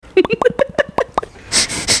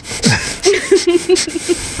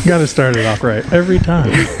Got to start it off right every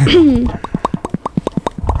time. Do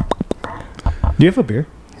you have a beer?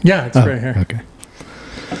 Yeah, it's right here. Okay.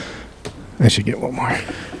 I should get one more.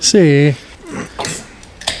 See.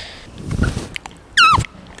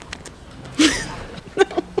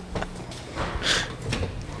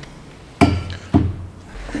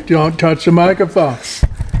 Don't touch the microphone.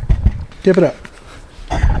 Give it up.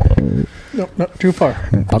 No, not too far.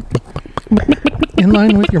 In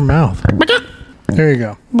line with your mouth. There you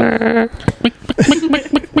go.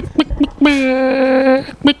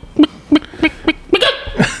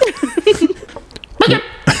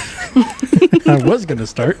 I was going to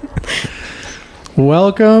start.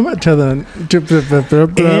 Welcome to the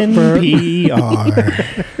NPR.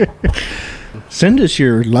 Send us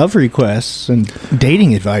your love requests and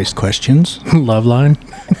dating advice questions. Love line.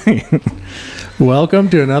 Welcome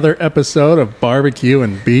to another episode of Barbecue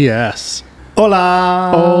and BS.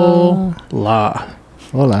 Hola. Hola.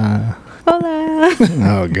 Hola. Hola.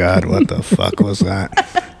 Oh, God. What the fuck was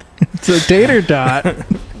that? It's a Tater Tot.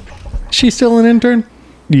 She's still an intern?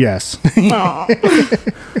 Yes. Aw.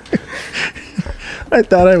 I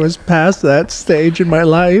thought I was past that stage in my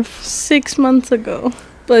life. 6 months ago.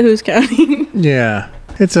 But who's counting? Yeah.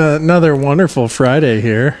 It's another wonderful Friday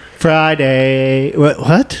here. Friday.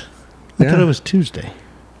 What? I thought it was Tuesday.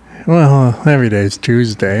 Well, every day's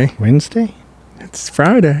Tuesday. Wednesday? It's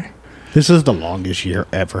Friday. This is the longest year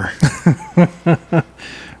ever.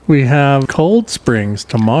 We have Cold Springs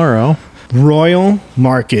tomorrow. Royal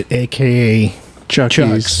Market, a.k.a.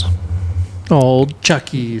 Chucky's. Chuck's. Old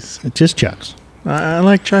Chucky's. It's just Chuck's. I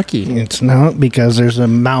like Chucky. It's not because there's a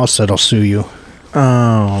mouse that'll sue you.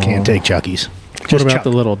 Oh. Can't take Chucky's. What about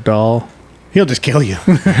the little doll? He'll just kill you.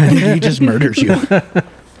 He just murders you.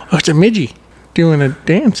 Oh, it's a midgie doing a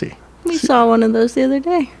dancey. We saw one of those the other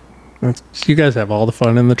day. You guys have all the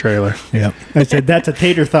fun in the trailer. Yep. I said, that's a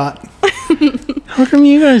tater thought. How come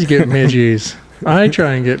you guys get midgies? I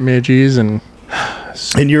try and get midgies and...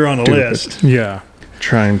 And you're on a Stupid. list. Yeah.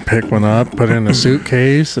 Try and pick one up, put it in a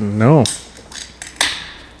suitcase, and no.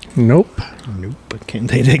 Nope. Nope.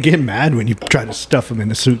 They get mad when you try to stuff them in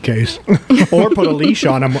a suitcase. Or put a leash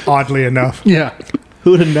on them, oddly enough. Yeah.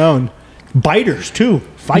 Who'd have known? Biters, too.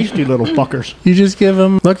 Feisty little fuckers. You just give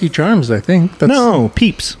them Lucky Charms, I think. That's No,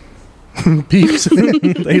 peeps. Peeps.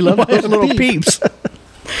 They love Why those a little peep? peeps.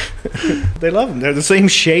 They love them. They're the same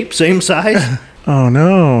shape, same size. Oh,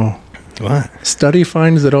 no. What? Study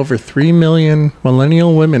finds that over 3 million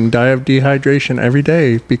millennial women die of dehydration every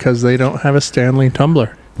day because they don't have a Stanley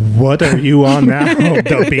tumbler. What are you on now,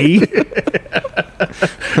 the bee?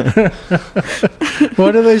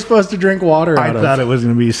 What are they supposed to drink water I out of? thought it was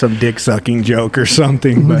going to be some dick-sucking joke or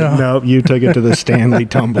something, but no, you took it to the Stanley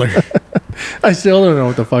tumbler. I still don't know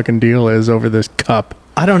what the fucking deal is over this cup.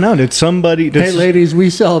 I don't know. Did somebody... Hey, ladies, we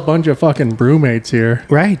sell a bunch of fucking brewmates here.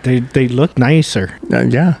 Right. They look nicer.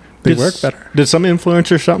 Yeah, they work better. Did some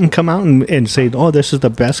influencer or something come out and say, oh, this is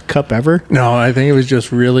the best cup ever? No, I think it was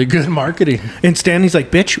just really good marketing. And Stanley's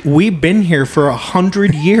like, bitch, we've been here for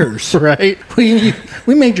 100 years. Right? We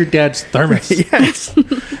made your dad's thermos. Yes.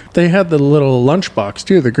 They had the little lunchbox,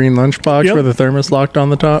 too, the green lunchbox Yep. where the thermos locked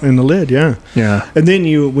on the top. In the lid, yeah. Yeah. And then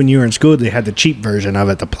when you were in school, they had the cheap version of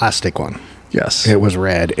it, the plastic one. Yes. It was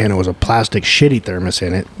red, and it was a plastic shitty thermos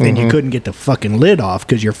in it, and you couldn't get the fucking lid off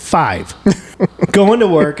because you're 5. Going to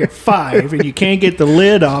work at 5, and you can't get the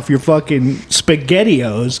lid off your fucking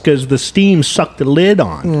SpaghettiOs because the steam sucked the lid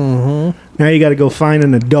on. Mm-hmm. Now you got to go find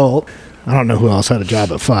an adult. I don't know who else had a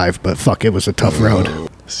job at 5, but fuck, it was a tough road.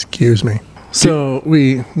 Excuse me. So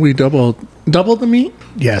we doubled the meat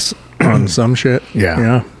Yes. on some shit. Yeah.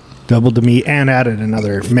 Yeah. Doubled the meat and added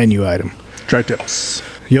another menu item. Tri tips.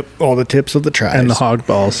 Yep, all the tips of the tries. And the hog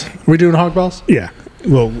balls. We doing hog balls? Yeah.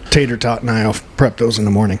 Well, Tater Tot and I'll prep those in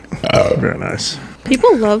the morning. Oh, very nice.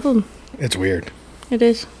 People love them. It's weird. It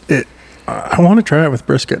is. I want to try it with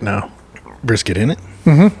brisket now. Brisket in it?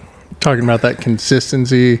 Talking about that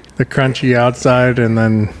consistency, the crunchy outside, and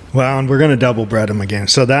then... Well, and we're going to double bread them again.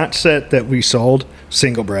 So that set that we sold,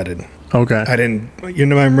 single breaded. Okay. I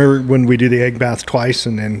remember when we do the egg bath twice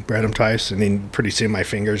and then bread them twice, and then pretty soon my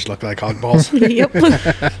fingers look like hog balls. Yep.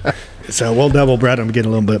 So we'll double bread them, get a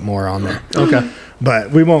little bit more on there. Okay.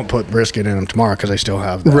 But we won't put brisket in them tomorrow because I still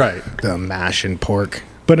have the mash and pork.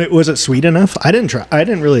 But was it sweet enough? I didn't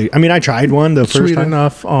really. I mean, I tried one the first Sweet time.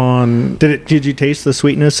 enough on... Did you taste the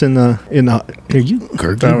sweetness in the? Are you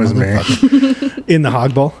gurgling? That was me. In the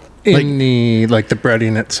hog ball? In the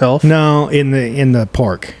breading itself? No, in the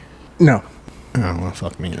pork. No. Oh well,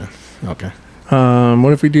 fuck me then. Okay.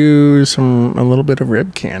 What if we do a little bit of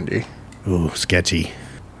rib candy? Ooh, sketchy.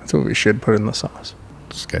 That's what we should put in the sauce.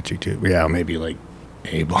 sketchy too. Yeah, maybe like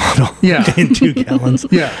a bottle. Yeah. In 2 gallons.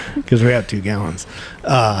 Yeah. Because we have 2 gallons.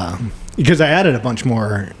 Because I added a bunch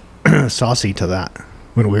more saucy to that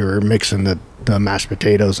when we were mixing the mashed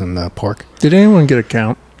potatoes and the pork. Did anyone get a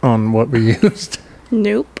count on what we used?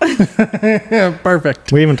 Nope. Yeah,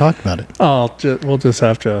 perfect. We even talked about it. We'll just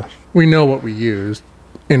have to. We know what we used.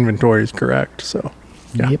 Inventory is correct, so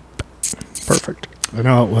yeah, Yep. perfect. I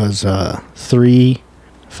know it was 3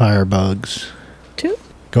 firebugs. 2?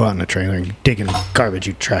 Go out in the trailer and dig in the garbage,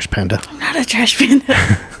 you trash panda. I'm not a trash panda.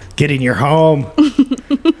 Get in your home.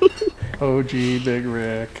 OG Big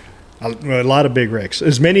Rick. A lot of big ricks.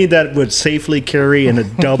 As many that would safely carry in a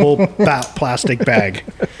double plastic bag.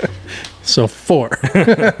 So 4.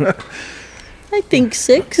 I think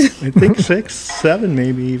 6. I think 6, 7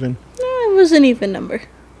 maybe even. No, it was an even number.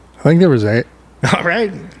 I think there was 8. All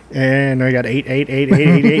right. And I got 8, 8, 8, 8,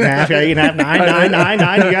 8, 8 and a half, 8 and a half, 9, 9, 9,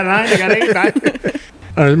 9. You got 9, I got 8, 9.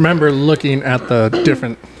 I remember looking at the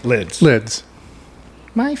different lids.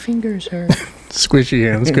 My fingers hurt.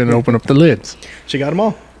 Squishy hands couldn't open up the lids. She got them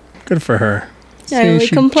all. Good for her. I only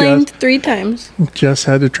she complained 3 times. just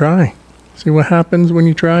had to try. See what happens when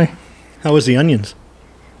you try? How was the onions?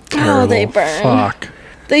 Oh, they Terrible. burn. Fuck.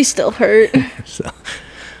 They still hurt. So,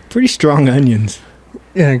 pretty strong onions.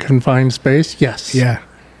 In a confined space? Yes. Yeah.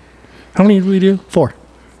 How many did we do? 4.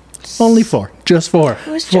 Only 4. Just 4.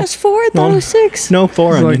 It was just 4. I thought it was 6. No,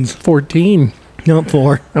 4 It was onions. like 14. No,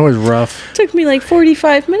 4. That was rough. Took me like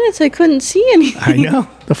 45 minutes. I couldn't see anything. I know.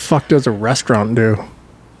 The fuck does a restaurant do?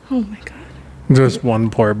 Oh my god. Just one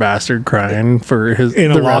poor bastard crying for his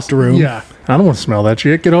In a the locked room. Yeah. I don't want to smell that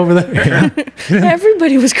shit. Get over there.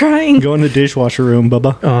 Everybody was crying. Go in the dishwasher room,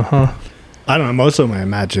 Bubba. Uh-huh. I don't know. Most of them, I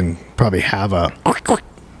imagine, probably have a...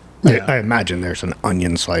 Yeah. I imagine there's an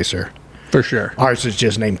onion slicer. For sure. Ours is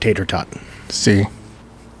just named Tater Tot. See.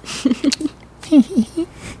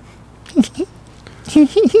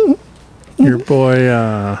 Your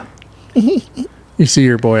boy, you see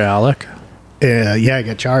your boy Alec? Yeah, I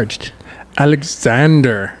got charged.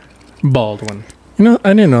 Alexander Baldwin. You know,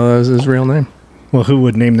 I didn't know that was his real name. Well, who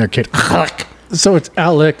would name their kid? So it's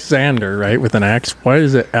Alexander, right, with an X. Why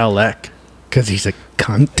is it Alec? Because he's a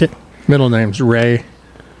cunt. Middle name's Ray.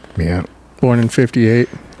 Yeah. Born in 58.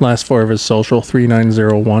 Last 4 of his social,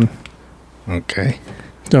 3901. Okay.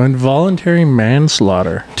 So involuntary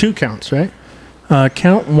manslaughter. 2 counts, right?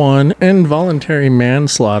 Count 1, involuntary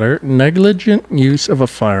manslaughter, negligent use of a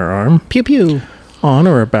firearm. Pew pew. On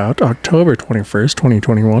or about October 21st,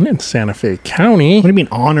 2021 in Santa Fe County. What do you mean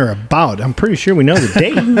on or about? I'm pretty sure we know the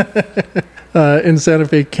date. In Santa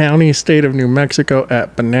Fe County, state of New Mexico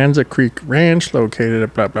at Bonanza Creek Ranch, located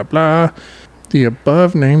at blah, blah, blah. The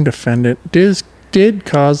above named defendant did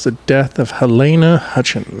cause the death of Helena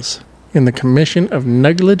Hutchins in the commission of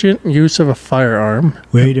negligent use of a firearm.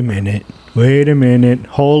 Wait a minute.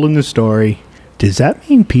 Hole in the story. Does that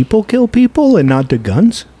mean people kill people and not the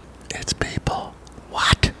guns? It's people.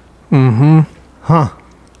 What? Mm-hmm. Huh.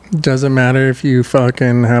 Doesn't matter if you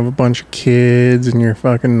fucking have a bunch of kids and you're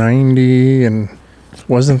fucking 90 and it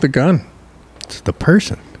wasn't the gun. It's the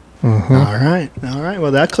person. Mm-hmm. All right.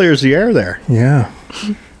 Well, that clears the air there. Yeah.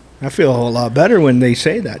 I feel a whole lot better when they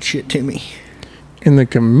say that shit to me. In the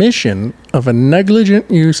commission of a negligent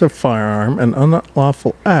use of firearm, an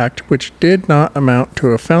unlawful act which did not amount to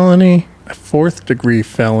a felony, a 4th degree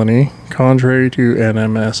felony, contrary to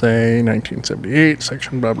NMSA 1978,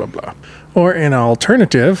 section blah, blah, blah. Or an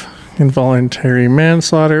alternative, involuntary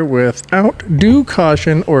manslaughter without due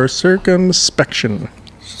caution or circumspection.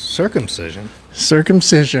 Circumcision?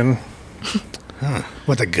 Circumcision. Huh.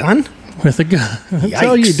 With a gun? With a gun. That's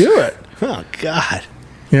how you do it. Oh, God.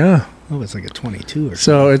 Yeah. Oh, it's like a 22 or something.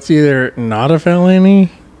 So it's either not a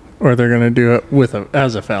felony or they're going to do it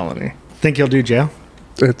as a felony. Think you'll do jail?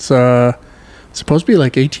 It's supposed to be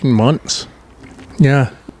like 18 months.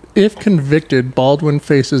 Yeah. If convicted, Baldwin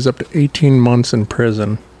faces up to 18 months in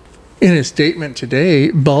prison. In his statement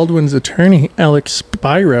today, Baldwin's attorney, Alex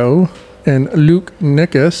Spiro, and Luke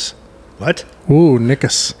Nickus, What? ooh,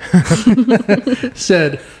 Nickus,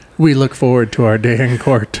 said, "We look forward to our day in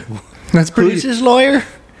court." That's pretty. Who's his lawyer?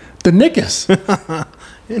 The Nickus.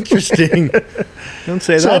 Interesting. Don't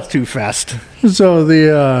say that too fast. So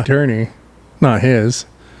the attorney, not his,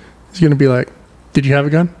 is going to be like, "Did you have a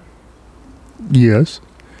gun?" "Yes."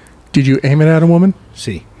 "Did you aim it at a woman?"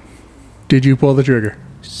 See. "Did you pull the trigger?"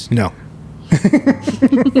 No.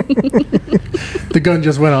 The gun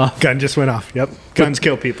just went off, Gun just went off. Yep. Guns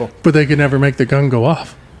kill people. but they could never make the gun go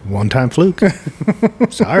off. One-time fluke.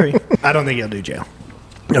 Sorry. I don't think he'll do jail.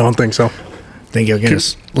 I don't think so. Think he'll get a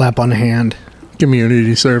slap on the hand.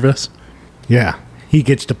 Community service. Yeah. he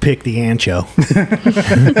gets to pick the ancho.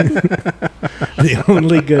 The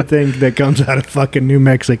only good thing that comes out of fucking New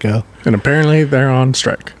Mexico. And apparently they're on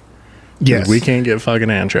strike. Yes. We can't get fucking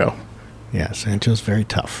ancho. Yes, ancho's very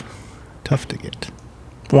tough. Tough to get.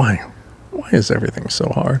 Why? Why is everything so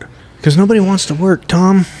hard? Because nobody wants to work,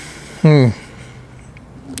 Tom.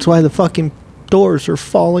 That's why the fucking doors are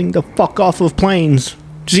falling the fuck off of planes.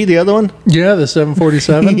 Did you see the other one? Yeah, the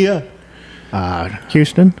 747. Yeah.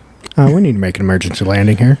 Houston, we need to make an emergency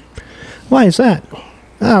landing here. Why is that?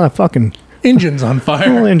 The fucking Engine's on fire.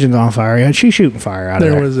 whole engine's on fire. Yeah, she's shooting fire out of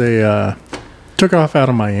There there. was a took off out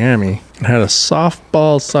of Miami and had a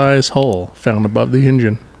softball-sized hole found above the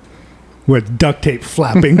engine. With duct tape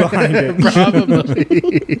flapping behind it.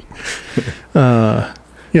 Probably.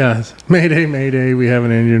 Yeah. Mayday, mayday. We have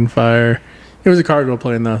an engine fire. It was a cargo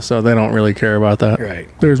plane though, so they don't really care about that. Right.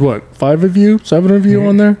 There's what, 5 of you, 7 of you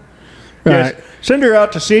on there? Yes. Send her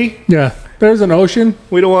out to sea. Yeah. There's an ocean.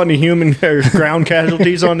 We don't want any human or ground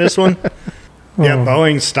casualties on this one. Yeah,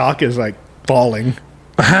 Boeing's stock is like falling.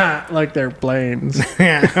 Like they're planes.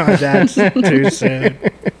 That's too soon.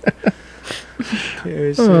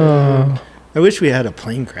 Too soon. I wish we had a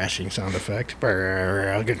plane crashing sound effect.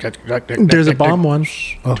 There's a bomb one.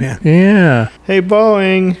 Oh, yeah. Yeah. Hey,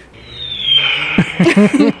 Boeing.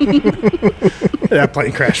 That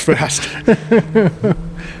plane crashed fast.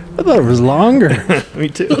 I thought it was longer. Me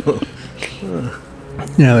too.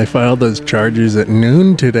 Yeah, they filed those charges at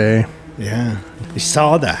noon today. Yeah. We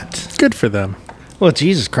saw that. Good for them. Well,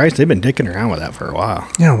 Jesus Christ, they've been dicking around with that for a while.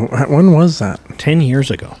 Yeah, when was that? 10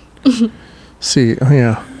 years ago. See,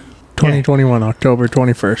 2021, October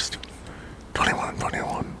 21st.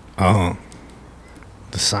 21. Oh.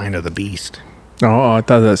 The sign of the beast. Oh, I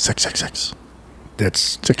thought that was 666.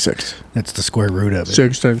 That's 66. That's the square root of it.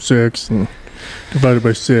 6 times 6 and divided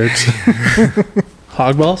by 6.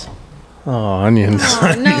 Hog balls? Oh, onions.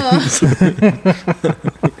 Oh, no.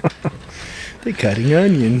 They're cutting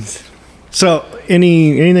onions. So,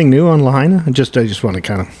 anything new on Lahaina? I just want to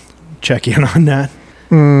kind of check in on that.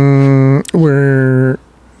 We're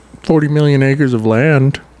 40 million acres of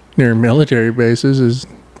land near military bases is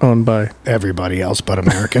owned by Everybody else but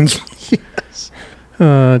Americans. yes.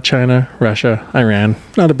 China, Russia, Iran.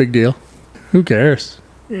 Not a big deal. Who cares?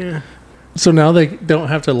 Yeah. So now they don't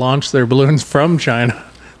have to launch their balloons from China.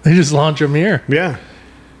 They just launch them here. Yeah.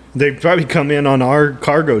 They probably come in on our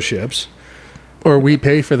cargo ships. Or we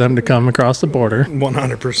pay for them to come across the border.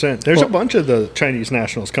 100%. There's a bunch of the Chinese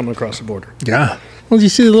nationals coming across the border. Yeah. Well, do you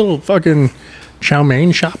see the little fucking chow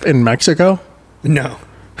mein shop in Mexico? No.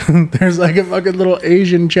 There's like a fucking little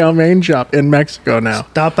Asian chow mein shop in Mexico now.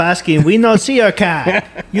 Stop asking. We not see your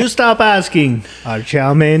cat. You stop asking. Our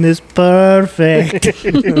chow mein is perfect.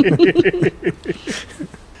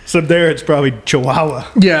 So there it's probably Chihuahua.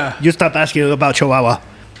 Yeah. You stop asking about Chihuahua.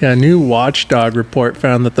 Yeah, a new watchdog report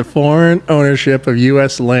found that the foreign ownership of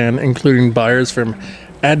U.S. land, including buyers from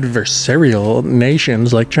adversarial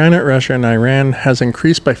nations like China, Russia, and Iran, has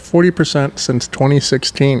increased by 40% since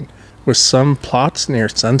 2016, with some plots near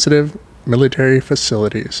sensitive military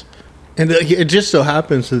facilities. And it just so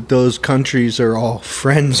happens that those countries are all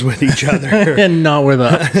friends with each other. And not with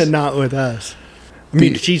us. And not with us. I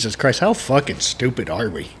mean, Jesus Christ, how fucking stupid are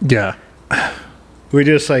we? Yeah. We're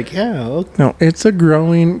just like, yeah, okay. No, it's a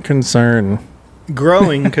growing concern.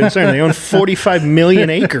 Growing concern. They own 45 million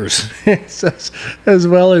acres. As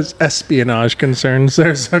well as espionage concerns,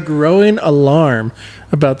 there's a growing alarm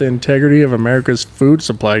about the integrity of America's food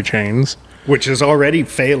supply chains. Which is already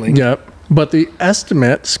failing. Yep. But the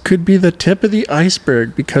estimates could be the tip of the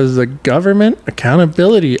iceberg because the Government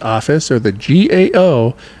Accountability Office, or the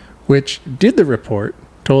GAO, which did the report,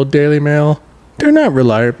 told Daily Mail they're not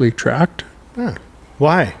reliably tracked. Huh.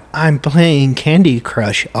 Why? I'm playing Candy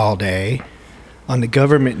Crush all day on the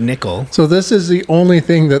government nickel. So this is the only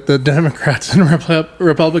thing that the Democrats and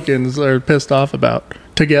Republicans are pissed off about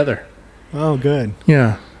together. Oh, good.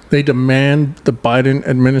 Yeah. They demand the Biden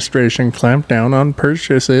administration clamp down on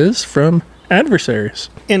purchases from adversaries.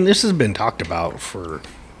 And this has been talked about for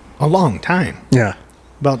a long time. Yeah.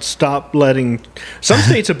 About stop letting... Some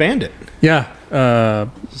states have banned it. Yeah.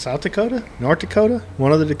 South Dakota? North Dakota?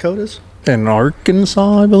 One of the Dakotas? In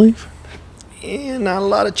Arkansas, I believe. Yeah, not a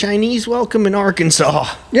lot of Chinese welcome in Arkansas.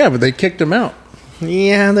 Yeah, but they kicked him out.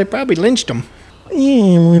 Yeah, they probably lynched him.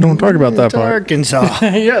 Yeah, we don't talk about that It's part. Arkansas.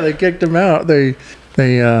 Yeah, they kicked him out. They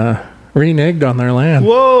reneged on their land.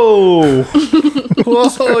 Whoa.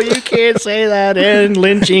 Whoa, you can't say that and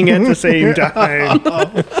lynching at the same time.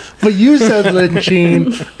 But you said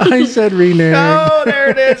lynching. I said renege. Oh,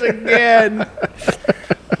 there it is again.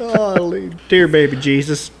 Oh, dear baby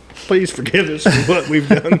Jesus, please forgive us for what we've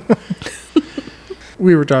done.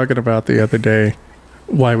 we were talking about the other day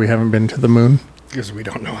why we haven't been to the moon. Because we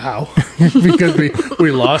don't know how. Because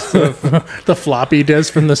we lost the floppy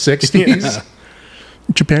disk from the 60s. Yeah.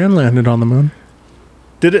 Japan landed on the moon.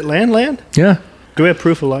 Did it land? Yeah. Do we have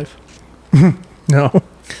proof of life? No.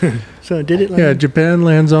 So did it land? Yeah, Japan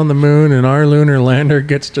lands on the moon and our lunar lander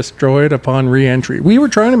gets destroyed upon re-entry. We were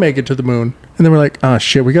trying to make it to the moon. And then we're like, oh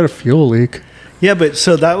shit, we got a fuel leak. Yeah, but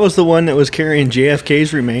so that was the one that was carrying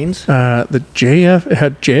JFK's remains? It had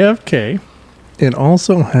JFK. It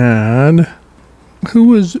also had... Who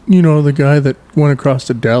was, the guy that went across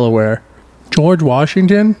to Delaware? George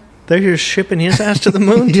Washington? They're just shipping his ass to the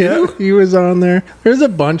moon, too? Yeah, he was on there. There's a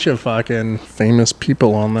bunch of fucking famous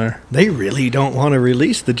people on there. They really don't want to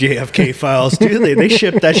release the JFK files, do they? They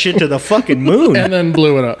shipped that shit to the fucking moon. And then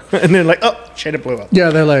blew it up. And they're like, oh, shit, it blew up.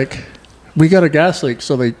 Yeah, they're like, we got a gas leak,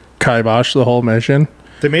 so they kiboshed the whole mission.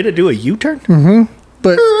 They made it do a U-turn? Mm-hmm.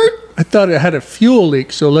 But I thought it had a fuel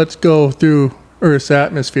leak, so let's go through Earth's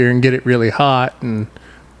atmosphere and get it really hot, and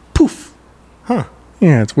poof. Huh.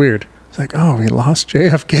 Yeah, it's weird. It's like, oh, we lost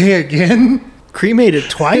JFK again? Cremated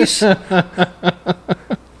twice? It's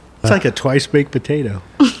like a twice-baked potato.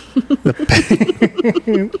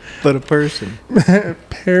 But a person.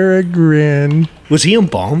 Peregrine. Was he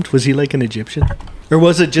embalmed? Was he like an Egyptian? Or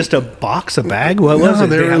was it just a box, a bag? What was it?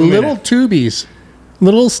 They were little tubies.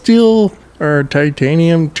 Little steel or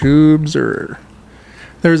titanium tubes, or...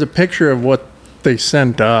 There was a picture of what they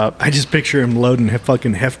sent up. I just picture him loading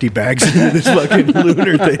fucking hefty bags into this fucking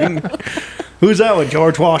lunar thing. Who's that one?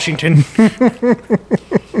 George Washington.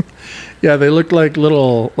 Yeah, they looked like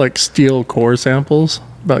little steel core samples,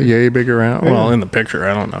 about yay big around. Yeah. Well, in the picture,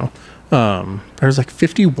 I don't know. There's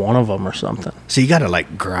 51 of them or something. So you got to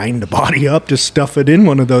grind the body up to stuff it in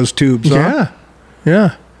one of those tubes, huh?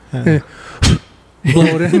 Yeah. Blow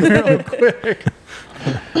it in real quick.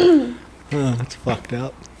 Oh, that's fucked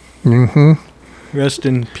up. Mm-hmm. Rest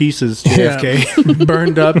in pieces, JFK. Yeah.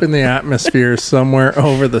 Burned up in the atmosphere somewhere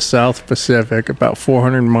over the South Pacific, about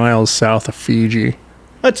 400 miles south of Fiji.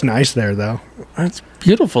 That's nice there, though. It's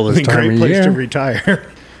beautiful this time great of place year. to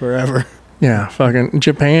retire forever. Yeah, fucking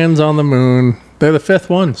Japan's on the moon. They're the fifth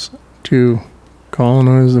ones to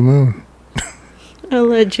colonize the moon.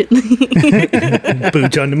 Allegedly.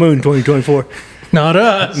 Boots on the moon 2024. Not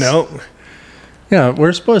us. No. Yeah,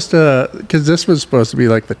 we're supposed to, because this was supposed to be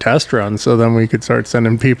like the test run, so then we could start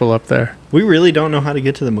sending people up there. We really don't know how to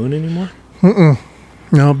get to the moon anymore?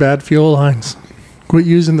 No, bad fuel lines. Quit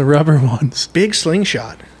using the rubber ones. Big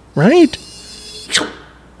slingshot. Right?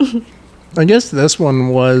 I guess this one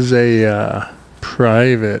was a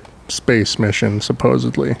private space mission,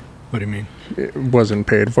 supposedly. What do you mean? It wasn't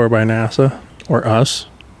paid for by NASA or us,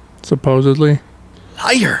 supposedly.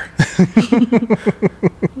 Liar.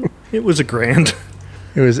 It was a grand.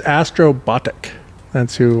 It was Astrobotic.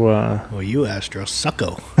 That's who... Well, you Astro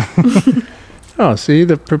sucko. Oh, see,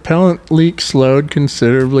 the propellant leak slowed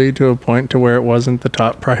considerably to a point to where it wasn't the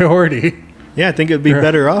top priority. Yeah, I think it'd be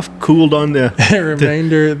better off cooled on the... A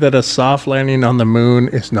reminder that a soft landing on the moon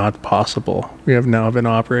is not possible. We have now been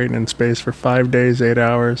operating in space for 5 days, 8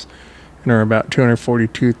 hours, and are about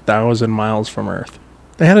 242,000 miles from Earth.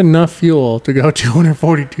 They had enough fuel to go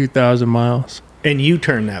 242,000 miles. And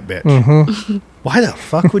U-turn that bitch. Mm-hmm. Why the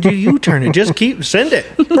fuck would you U-turn it? Just send it.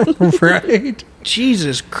 Right?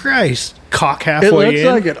 Jesus Christ. Cock It halfway looks in.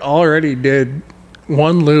 like it already did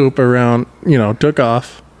one loop around, took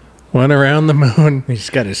off, went around the moon. He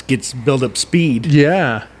just got to build up speed.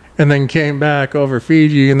 Yeah. And then came back over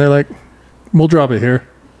Fiji, and they're like, we'll drop it here.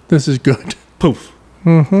 This is good. Poof.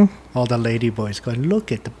 Mm-hmm. All the lady boys going,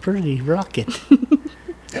 look at the pretty rocket.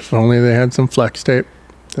 If only they had some flex tape.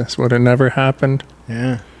 This would have never happened.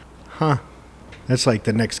 Yeah. Huh. That's like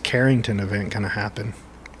the next Carrington event going to happen.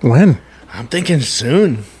 When? I'm thinking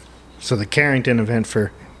soon. So the Carrington event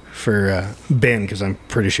for Ben, because I'm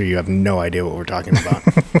pretty sure you have no idea what we're talking about.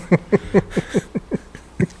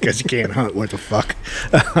 Because you can't hunt. What the fuck?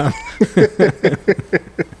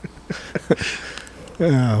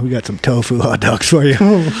 We got some tofu hot dogs for you.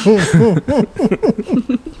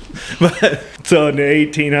 But so in the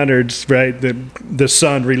 1800s, right, the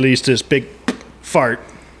sun released this big fart,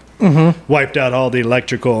 wiped out all the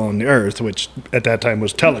electrical on the Earth, which at that time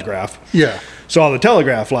was telegraph. Yeah. So all the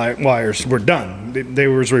telegraph wires were done.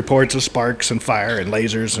 There was reports of sparks and fire and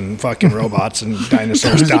lasers and fucking robots and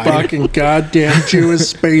dinosaurs Those dying. fucking goddamn Jewish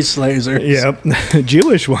space lasers. Yep,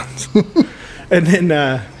 Jewish ones. And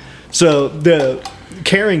then, so the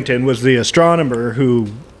Carrington was the astronomer who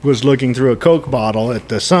was looking through a Coke bottle at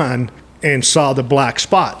the sun and saw the black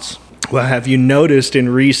spots. Well, have you noticed in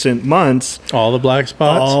recent months All the black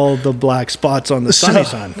spots? all the black spots on the sunny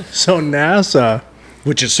sun? So NASA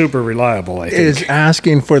Which is super reliable, I think. is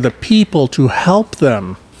asking for the people to help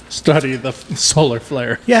them study the solar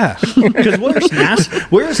flare. Yeah, because where's NASA?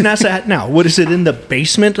 Where is NASA at now? What is it, in the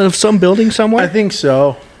basement of some building somewhere? I think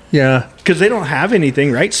so. Yeah. Because they don't have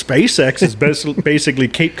anything, right? SpaceX is basically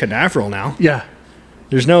Cape Canaveral now. Yeah.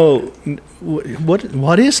 There's no...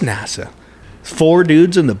 What is NASA? 4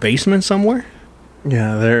 dudes in the basement somewhere?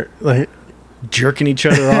 Yeah, they're like... Jerking each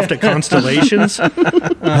other off to constellations?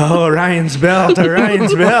 Oh, Orion's belt,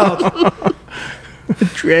 Orion's belt.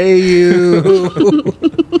 Betray you.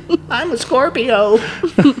 I'm a Scorpio.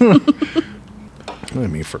 I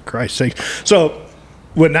mean, for Christ's sake. So,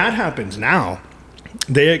 when that happens now,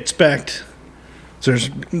 they expect... So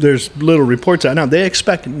there's little reports out now. They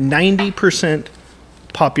expect 90%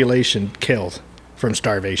 population killed from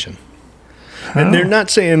starvation. And they're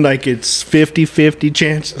not saying like it's 50-50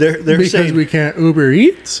 chance. They're Because saying... we can't Uber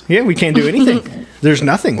Eats? Yeah, we can't do anything. There's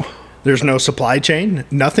nothing. There's no supply chain.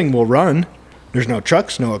 Nothing will run. There's no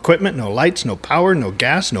trucks, no equipment, no lights, no power, no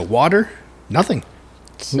gas, no water. Nothing.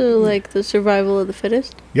 So, like the survival of the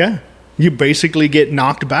fittest, Yeah. You basically get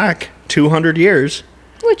knocked back 200 years,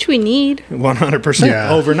 which we need. 100%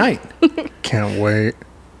 Yeah. overnight. Can't wait.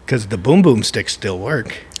 Because the boom boom sticks still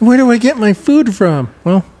work. Where do I get my food from?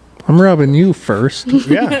 Well, I'm robbing you first.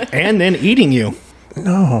 Yeah. And then eating you.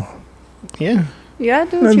 No. Yeah. Yeah,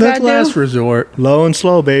 do what you That's gotta last do. resort. Low and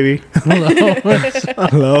slow, baby. Low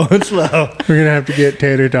and slow. We're going to have to get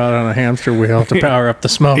Tater Tot on a hamster wheel to power up the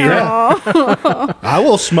smoke. Yeah. I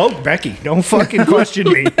will smoke Becky. Don't fucking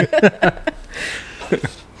question me.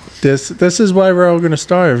 This is why we're all going to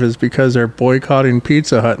starve, is because they're boycotting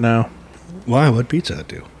Pizza Hut now. Why? What Pizza Hut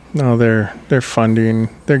do? No, they're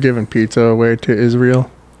giving pizza away to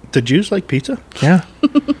Israel. The Jews like pizza? Yeah.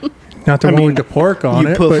 Not the one with the pork on You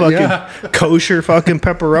it, put but fucking yeah. kosher fucking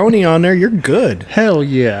pepperoni on there, you're good. Hell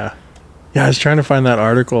yeah. Yeah, I was trying to find that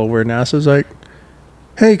article where NASA's like,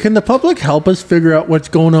 hey, can the public help us figure out what's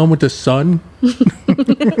going on with the sun?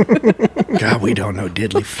 God, we don't know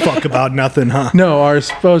diddly fuck about nothing, huh? No, are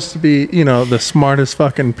supposed to be, the smartest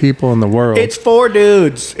fucking people in the world. It's 4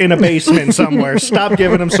 dudes in a basement somewhere. Stop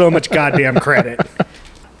giving them so much goddamn credit.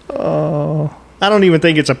 Oh. I don't even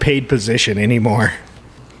think it's a paid position anymore.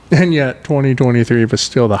 And yet 2023 was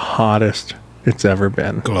still the hottest it's ever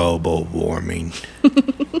been. Global warming.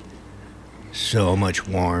 So much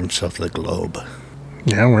warmth of the globe.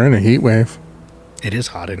 Yeah, we're in a heat wave. It is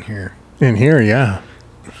hot in here. In here, yeah.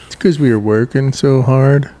 It's because we were working so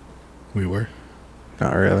hard. We were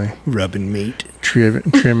Not really. rubbing meat.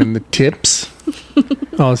 Trimming the tips.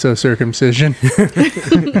 Also circumcision.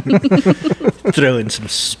 Throwing some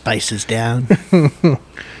spices down.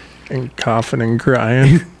 And coughing and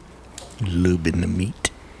crying. Lubing the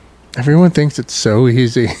meat. Everyone thinks it's so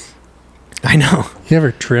easy. I know. You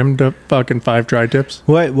ever trimmed up fucking 5 tri-tips?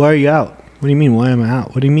 Why are you out? What do you mean, why am I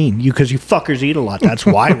out? What do you mean? Because you fuckers eat a lot. That's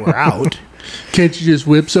why we're out. Can't you just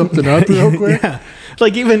whip something up real quick? Yeah.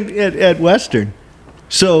 Like even at Western.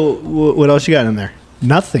 So what else you got in there?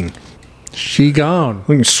 Nothing. She gone.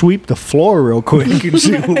 We can sweep the floor real quick and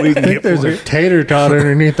see what we can I think get there's for a it. tater tot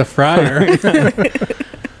underneath the fryer.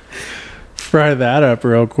 Fry that up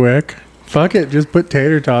real quick. Fuck it, just put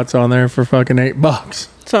tater tots on there for fucking $8.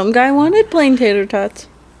 Some guy wanted plain tater tots.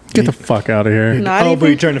 Get the fuck out of here. Not Oh, but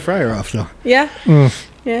you even. turned the fryer off though. Yeah. Mm.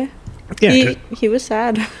 Yeah. Yeah, He was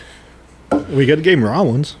sad. we got to give him raw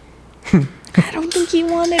ones. I don't think he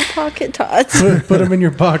wanted pocket tots. Put them in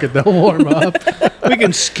your pocket, they'll warm up. We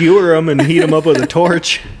can skewer them and heat them up with a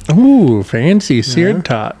torch. Ooh, fancy seared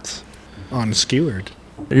tots. On skewered.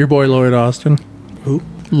 Your boy Lloyd Austin. Who?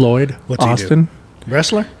 Lloyd What's he do? Austin.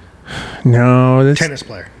 Wrestler? No, this Tennis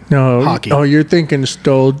player. no Hockey. Oh, you're thinking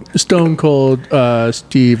Stone Cold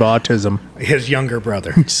Steve Autism. His younger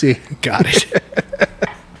brother. See, Got it.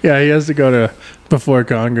 yeah, he has to go to before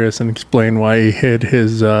Congress and explain why he hid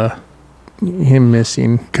his him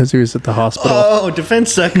missing because he was at the hospital. Oh,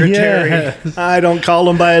 defense secretary. Yes. I don't call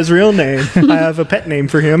him by his real name. I have a pet name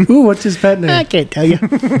for him. Ooh, what's his pet name? I can't tell you.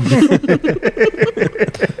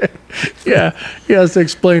 Yeah, he has to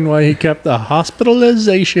explain why he kept the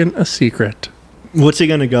hospitalization a secret. What's he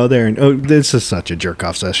going to go there? And oh, this is such a jerk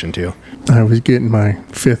off session too. I was getting my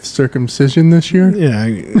 5th circumcision this year. Yeah.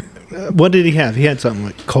 What did he have? He had something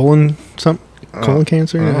like colon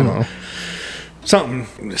cancer. I don't know. Something.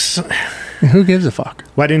 Who gives a fuck?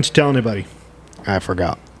 Why didn't you tell anybody? I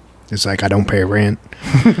forgot. It's like I don't pay rent.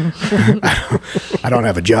 I don't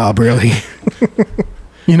have a job really,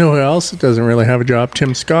 You know who else doesn't really have a job?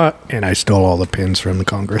 Tim Scott. and I stole all the pins from the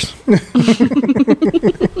Congress.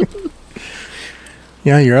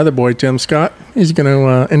 Yeah, your other boy, Tim Scott. He's going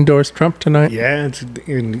to endorse Trump tonight. Yeah,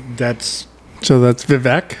 that's So that's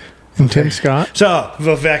Vivek and Tim Scott. So,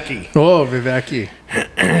 Viveki. Oh, Viveki.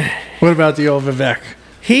 What about the old Vivek?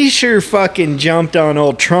 He sure fucking jumped on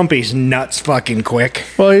old Trumpy's nuts fucking quick.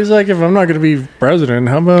 Well, he's like, if I'm not going to be president,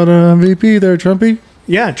 how about VP there, Trumpy?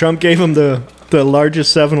 Yeah, Trump gave him the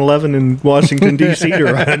largest 7-Eleven in Washington, D.C. to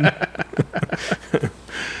run.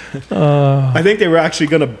 I think they were actually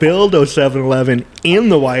going to build a 7-Eleven in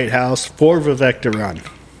the White House for Vivek to run.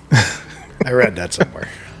 I read that somewhere.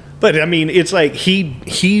 But, I mean, it's like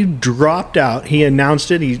he dropped out. He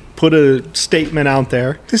announced it. He put a statement out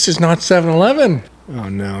there. This is not 7-Eleven. Oh,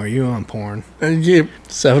 no. Are you on porn? Yeah,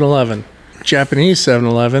 7-Eleven. Japanese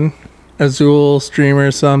 7-Eleven. Azul,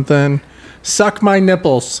 streamer, something. Suck my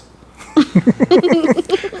nipples.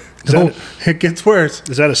 It gets worse.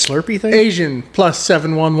 Is that a Slurpee thing? Asian plus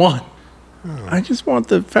 711. Oh. I just want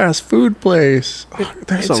the fast food place.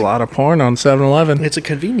 There's a lot of porn on 7-Eleven. It's a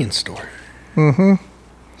convenience store. Mm-hmm.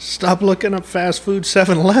 Stop looking up fast food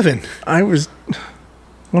 7-Eleven.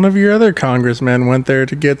 One of your other congressmen went there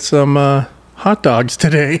to get some hot dogs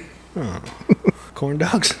today. Oh. Corn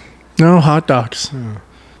dogs? No, hot dogs. Oh.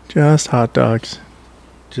 Just hot dogs.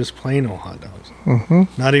 Just plain old hot dogs. Mm-hmm.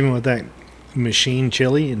 Not even with that machine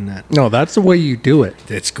chili and that. No, that's the way you do it.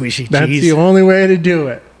 That squishy cheese. That's the only way to do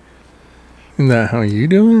it. Isn't that how you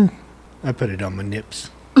do it? I put it on my nips.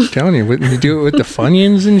 I'm telling you, wouldn't you do it with the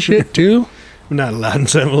Funyuns and shit too? I'm not allowed in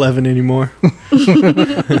 7-Eleven anymore.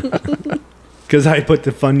 Because I put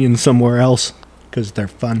the Funyuns somewhere else. Because they're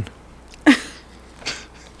fun.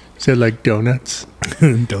 Is it like donuts?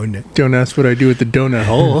 Donut. Donuts, what I do with the donut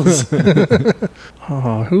holes.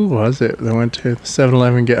 Oh, who was it that went to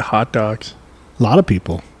 7-Eleven get hot dogs? A lot of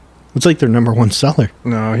people. It's like their number one seller.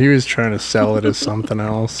 No, he was trying to sell it as something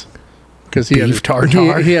else. Because he Beef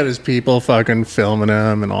tartare. He had his people fucking filming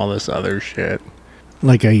him and all this other shit.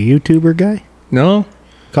 Like a YouTuber guy? No?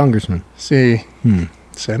 Congressman. See,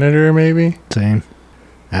 senator maybe? Same.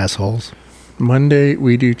 Assholes. Monday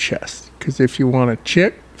we do chest. Because if you want a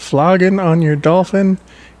chick flogging on your dolphin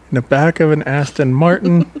in the back of an Aston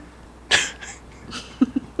Martin,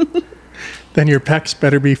 then your pecs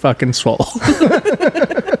better be fucking swole.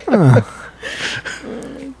 Oh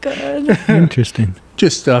my god. Interesting.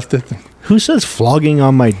 Just stuff that... Who says flogging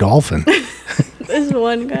on my dolphin? This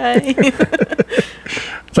one guy. Is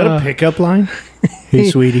that a pickup line? Hey,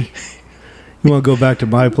 sweetie. You want to go back to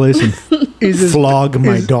my place and flog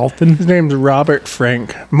my dolphin? His name's Robert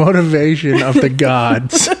Frank. Motivation of the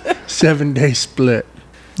Gods. 7-day split.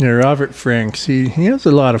 Yeah, Robert Franks. He has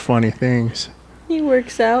a lot of funny things. He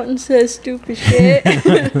works out and says stupid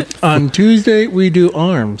shit. On Tuesday, we do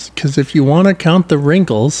arms. Because if you want to count the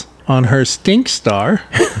wrinkles on her stink star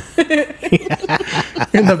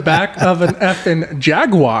in the back of an effing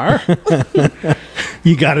Jaguar,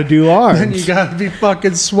 you got to do arms. then you got to be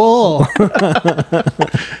fucking swole.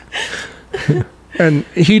 And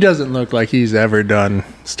he doesn't look like he's ever done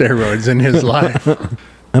steroids in his life.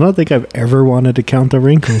 I don't think I've ever wanted to count the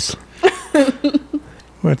wrinkles.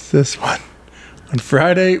 What's this one? On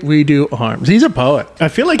Friday, we do arms. He's a poet. I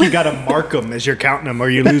feel like you got to mark them as you're counting them or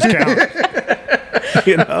you lose count.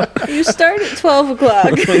 You know? You start at 12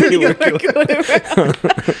 o'clock. You work your way around.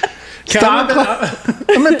 Stop.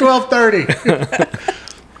 I'm at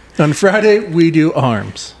 12:30. On Friday, we do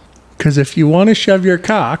arms. Because if you want to shove your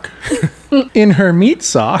cock in her meat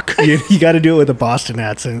sock, you got to do it with a Boston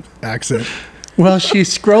accent. Well,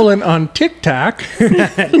 she's scrolling on TikTok.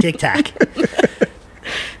 TikTok.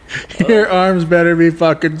 Your arms better be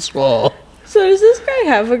fucking swole. So does this guy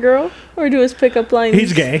have a girl? Or do his pickup lines?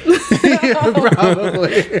 He's gay. Yeah,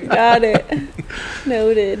 probably. Got it.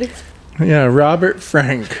 Noted. Yeah, Robert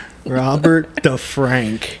Frank. Robert the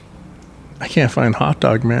Frank. I can't find Hot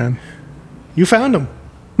Dog Man. You found him.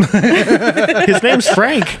 His name's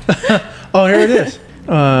Frank. Oh, here it is.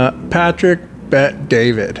 Patrick Bet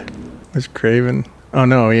David was Craven. Oh,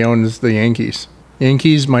 no, he owns the Yankees.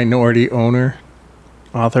 Yankees minority owner.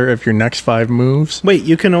 Author of Your Next 5 Moves. Wait,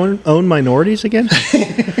 you can own minorities again?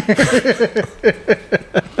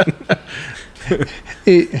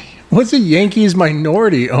 What's a Yankees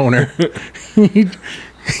minority owner?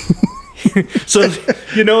 So,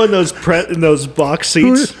 you know, in those box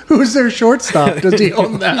seats, who's their shortstop? Does he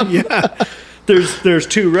own them? Yeah. There's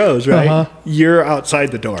 2 rows, right? Uh-huh. You're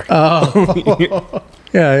outside the door. Oh.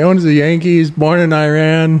 Yeah, he owns the Yankees, born in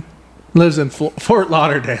Iran, lives in Fort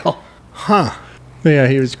Lauderdale. Huh. Yeah,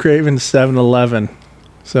 he was craving 7-Eleven.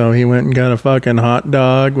 So he went and got a fucking hot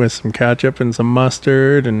dog with some ketchup and some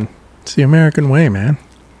mustard, and it's the American way, man.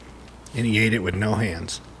 And he ate it with no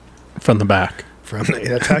hands. From the back.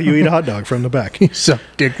 That's how you eat a hot dog, from the back. You suck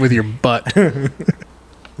dick with your butt.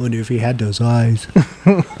 Wonder if he had those eyes.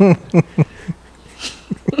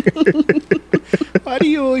 Why do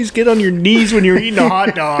you always get on your knees when you're eating a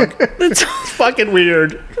hot dog? That's fucking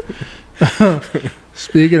weird.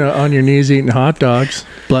 Speaking of on your knees eating hot dogs,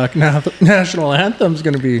 Black National Anthem's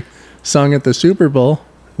going to be sung at the Super Bowl.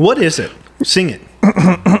 What is it? Sing it.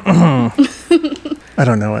 I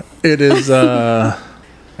don't know it. It is,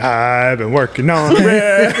 I've been working on the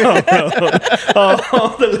railroad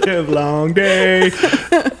all the live long day.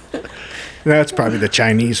 That's probably the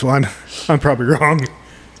Chinese one. I'm probably wrong.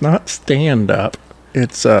 It's not stand up.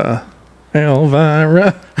 It's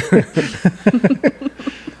Elvira.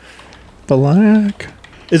 Black.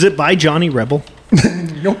 Is it by Johnny Rebel?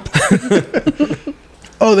 Nope.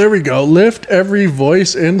 Oh, there we go. Lift Every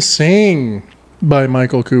Voice and Sing by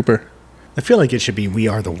Michael Cooper. I feel like it should be We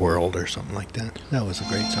Are the World or something like that. That was a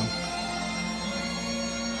great song.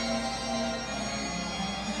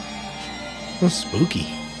 That's spooky.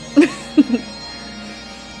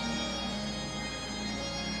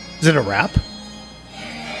 Is it a rap?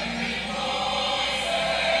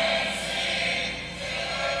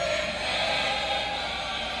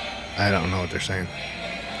 I don't know what they're saying.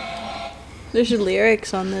 There's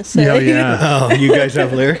lyrics on this. Yeah, yeah. Oh, you guys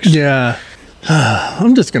have lyrics? Yeah.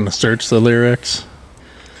 I'm just going to search the lyrics.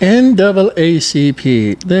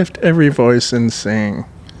 NAACP, lift every voice and sing.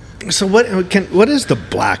 So what is the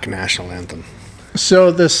Black National Anthem?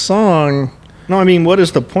 So this song, No, I mean, what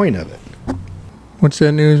is the point of it? what's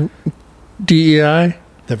that new DEI?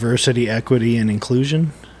 Diversity, equity, and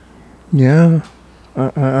inclusion? Yeah.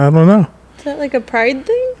 I don't know. Is that like a pride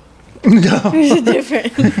thing? No. Or is it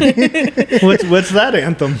different? What's that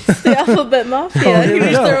anthem? The Alphabet Mafia. here He we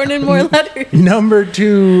was go. throwing in more letters. Number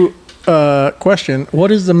 2 question.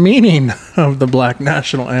 What is the meaning of the Black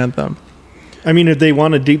National Anthem? I mean, do they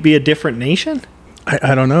want to be a different nation?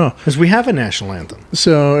 I don't know. Because we have a national anthem.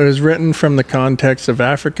 So it was written from the context of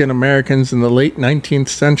African Americans in the late 19th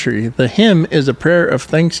century. The hymn is a prayer of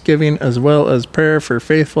thanksgiving as well as prayer for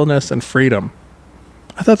faithfulness and freedom.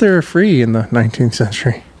 I thought they were free in the 19th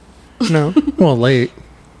century. No. Well, late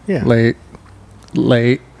Yeah.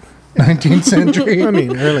 19th century. I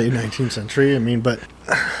mean, early 19th century. I mean, but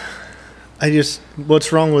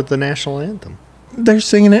what's wrong with the national anthem? They're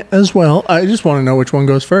singing it as well. I just want to know which one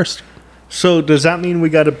goes first. So does that mean we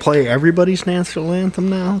got to play everybody's national anthem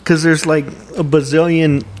now? Because there's like a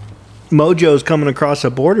bazillion mojos coming across the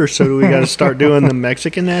border. So do we got to start doing the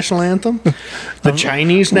Mexican national anthem? The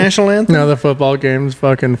Chinese national anthem? Now the football game's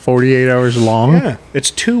fucking 48 hours long. Yeah,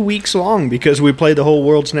 it's 2 weeks long because we play the whole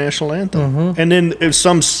world's national anthem. And then if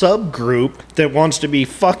some subgroup that wants to be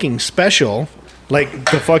fucking special,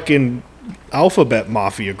 like the fucking Alphabet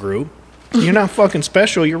Mafia group, you're not fucking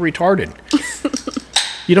special, you're retarded.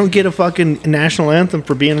 You don't get a fucking national anthem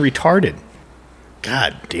for being retarded.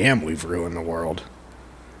 God damn, we've ruined the world.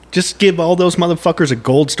 Just give all those motherfuckers a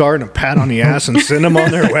gold star and a pat on the ass and send them on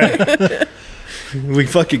their way. We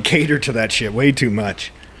fucking cater to that shit way too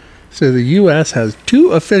much. So the U.S. has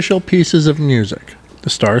 2 official pieces of music. The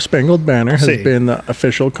Star-Spangled Banner has been the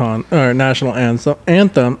official national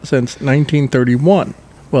anthem since 1931,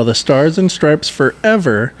 while the Stars and Stripes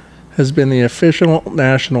Forever has been the official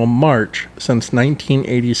national march since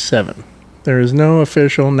 1987. There is no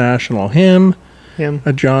official national hymn,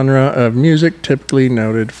 a genre of music typically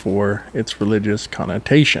noted for its religious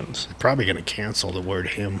connotations. Probably going to cancel the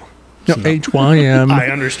word hymn. No, H-Y-M. I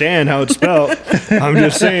understand how it's spelled. I'm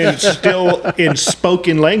just saying it's still in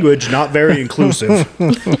spoken language, not very inclusive.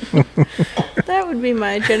 That would be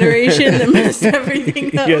my generation that messed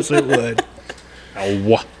everything up. Yes, it would.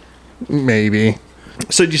 Oh, maybe.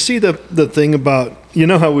 So did you see the thing about, you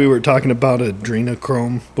know how we were talking about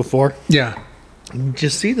adrenochrome before? Yeah. Did you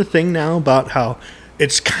see the thing now about how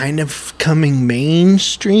it's kind of coming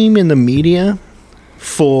mainstream in the media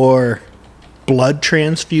for blood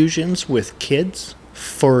transfusions with kids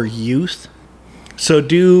for youth? So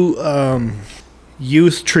do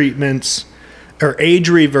youth treatments or age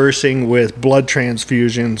reversing with blood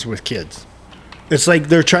transfusions with kids. It's like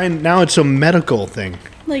they're trying, now it's a medical thing.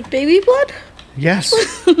 Like baby blood? Yes.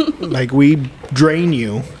 Like we drain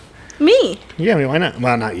you. Me. Yeah, I mean, why not?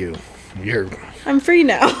 Well, not you. I'm free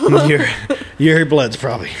now. Your blood's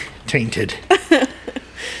probably tainted.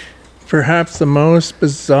 Perhaps the most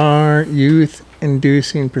bizarre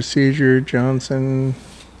youth-inducing procedure Johnson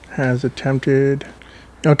has attempted.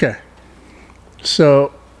 Okay.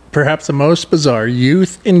 So, perhaps the most bizarre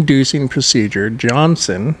youth-inducing procedure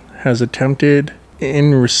Johnson has attempted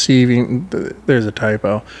in receiving, there's a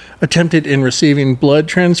typo, attempted in receiving blood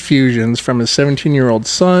transfusions from his 17-year-old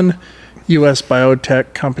son. U.S.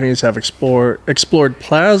 biotech companies have explored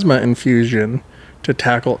plasma infusion to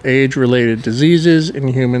tackle age-related diseases in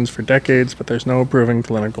humans for decades, but there's no proven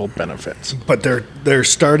clinical benefits. But they're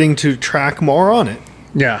starting to track more on it.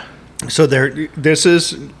 Yeah. So this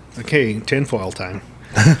is okay, tinfoil time.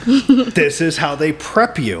 This is how they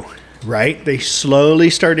prep you, right? They slowly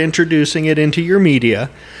start introducing it into your media,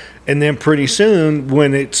 and then pretty soon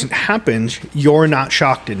when it happens, you're not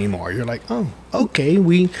shocked anymore. You're like, oh, okay,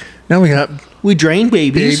 Now we got we drain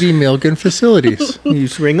babies. baby milking facilities. You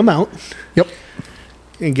just wring them out Yep.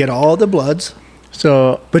 and get all the bloods.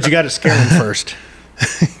 So But you got to scare them first.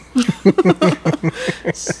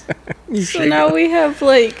 So now we have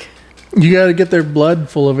like you got to get their blood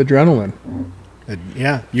full of adrenaline.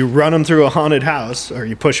 Yeah, you run them through a haunted house, or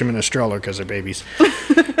you push them in a stroller because they're babies.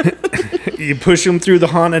 You push them through the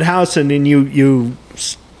haunted house, and then you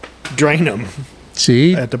drain them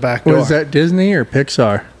See? at the back door. Was that Disney or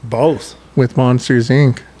Pixar Both. with Monsters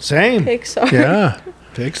Inc.? Same. Pixar. Yeah.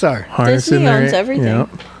 Pixar. Harnessing Disney owns everything. Yeah.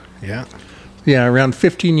 Yeah. Yeah, around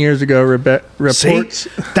 15 years ago, reports. See,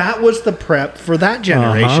 that was the prep for that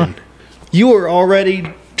generation. You were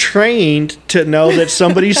already trained to know that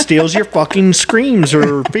somebody steals your fucking screams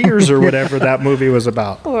or fears or whatever that movie was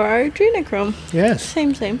about. Or our adrenochrome. Yes.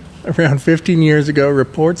 Same. Around 15 years ago,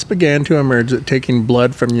 reports began to emerge that taking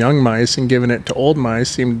blood from young mice and giving it to old mice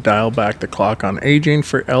seemed to dial back the clock on aging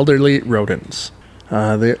for elderly rodents.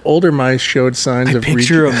 The older mice showed signs of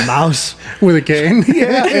Picture a mouse. with a cane.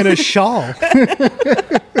 Yeah, and a shawl.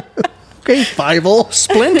 Okay, Fievel.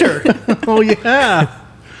 Splinter. Oh, yeah.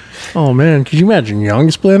 Oh, man. Could you imagine young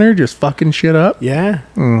Splinter just fucking shit up? Yeah.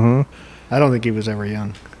 Mm-hmm. I don't think he was ever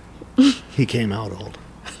young. He came out old.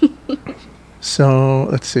 So,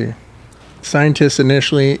 let's see. Scientists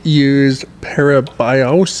initially used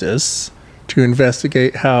parabiosis to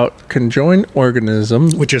investigate how conjoined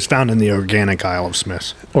organisms, Which is found in the organic Isle of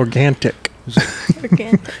Smiths. organic,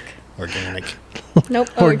 Organic. Nope.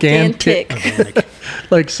 Organic. Organic.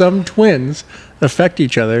 like some twins, affect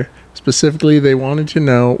each other. Specifically, they wanted to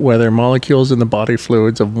know whether molecules in the body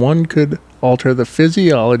fluids of one could alter the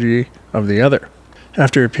physiology of the other.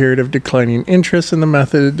 After a period of declining interest in the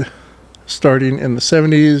method, starting in the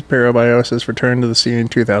 70s, parabiosis returned to the scene in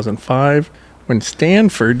 2005 when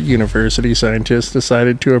Stanford University scientists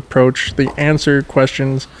decided to approach the answer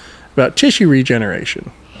questions about tissue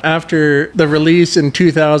regeneration. After the release in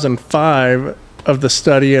 2005 of the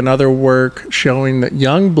study and other work showing that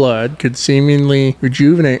young blood could seemingly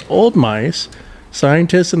rejuvenate old mice,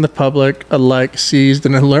 scientists and the public alike seized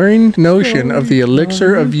an alluring notion of the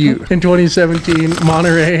elixir of youth. In 2017,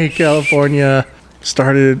 Monterey, California,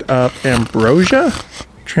 started up Ambrosia,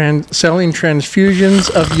 selling transfusions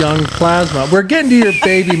of young plasma. We're getting to your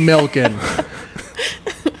baby milking.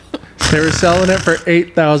 They were selling it for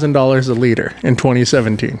 $8,000 a liter in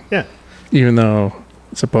 2017. Yeah. Even though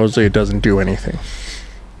supposedly it doesn't do anything.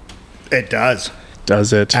 It does.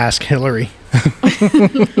 Does it? Ask Hillary.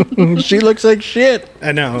 She looks like shit.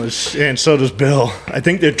 I know. And so does Bill. I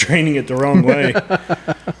think they're training it the wrong way.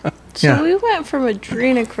 So Yeah. we went from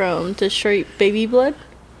adrenochrome to straight baby blood.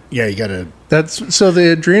 Yeah, you got to... So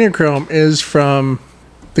the adrenochrome is from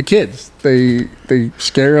the kids. They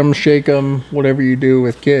scare them, shake them, whatever you do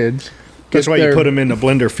with kids. That's why you put them in the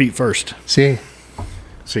blender feet first. See,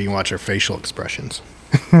 So you can watch their facial expressions.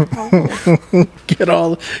 get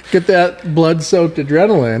that blood-soaked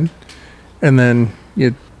adrenaline, and then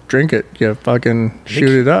you drink it. You fucking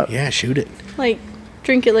shoot it up. Yeah, shoot it. Like,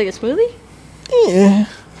 drink it like a smoothie? Yeah,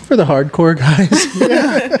 for the hardcore guys.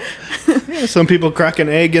 Yeah, some people crack an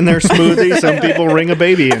egg in their smoothie. Some people ring a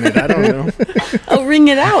baby in it. I don't know. Oh, wring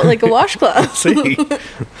it out like a washcloth. See?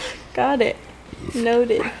 Got it.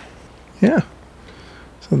 Noted. Yeah.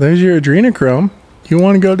 So there's your adrenochrome. You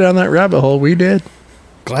want to go down that rabbit hole? We did.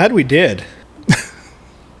 Glad we did.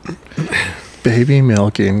 Baby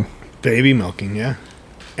milking. Baby milking, yeah.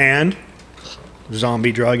 And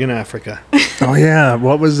zombie drug in Africa. Oh yeah.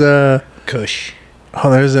 What was Kush.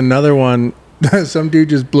 Oh, there's another one. Some dude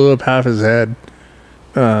just blew up half his head,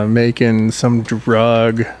 making some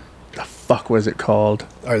drug. The fuck was it called?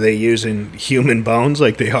 Are they using human bones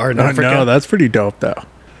like they are in Africa? No, that's pretty dope though.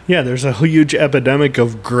 Yeah, there's a huge epidemic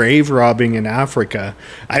of grave robbing in Africa.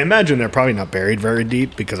 I imagine they're probably not buried very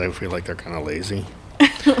deep because I feel like they're kind of lazy.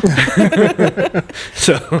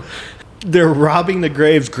 So they're robbing the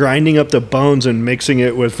graves, grinding up the bones and mixing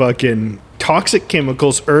it with fucking toxic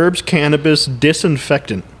chemicals, herbs, cannabis,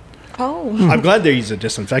 disinfectant. Oh. I'm glad they use a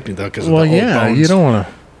disinfectant though because of Well, the old yeah, bones. you don't want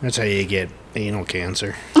to. That's how you get anal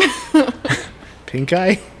cancer. Pink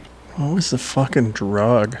eye? What was the fucking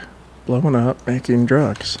drug? Blowing up, making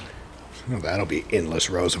drugs. Well, that'll be endless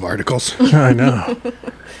rows of articles. I know.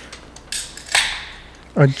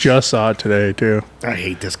 I just saw it today, too. I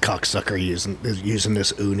hate this cocksucker using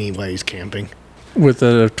this uni while he's camping. With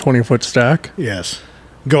a 20-foot stack. Yes.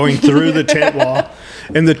 Going through the tent wall.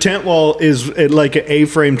 And the tent wall is like an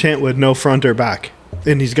A-frame tent with no front or back.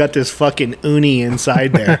 And he's got this fucking uni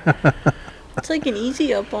inside there. It's like an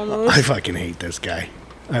easy up almost. I fucking hate this guy.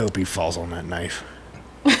 I hope he falls on that knife.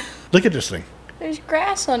 Look at this thing. There's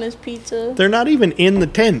grass on his pizza. They're not even in the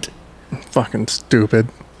tent. Fucking stupid.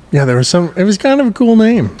 Yeah, it was kind of a cool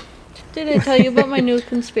name. Did I tell you about my new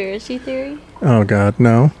conspiracy theory? Oh, God,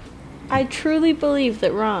 no. I truly believe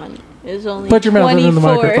that Ron is only Put your 24. mouth in the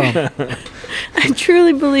microphone. I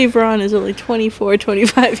truly believe Ron is only 24,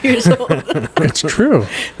 25 years old. It's true.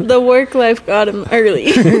 The work life got him early.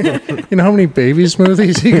 You know how many baby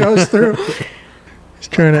smoothies he goes through? He's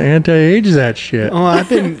trying to anti-age that shit. Oh,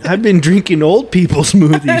 I've been drinking old people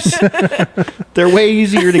smoothies. They're way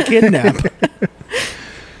easier to kidnap.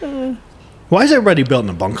 Why is everybody building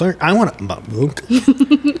a bunker? I want a bunker.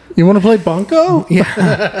 You want to play Bunko?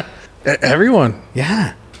 Yeah. Everyone.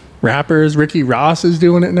 Yeah. Rappers. Ricky Ross is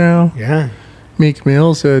doing it now. Yeah. Meek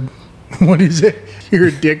Mill said, "What is it? You're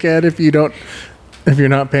a dickhead if you're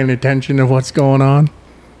not paying attention to what's going on."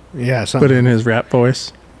 Yeah. But in his rap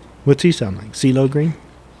voice. What's he sound like? CeeLo Green?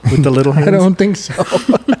 With the little hands? I don't think so.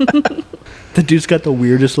 The dude's got the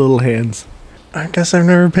weirdest little hands. I guess I've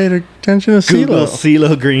never paid attention to Google CeeLo.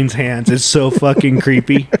 CeeLo Green's hands. It's so fucking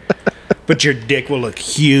creepy. But your dick will look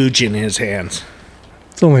huge in his hands.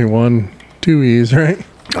 It's only 2 E's, right?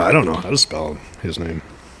 I don't know how to spell his name.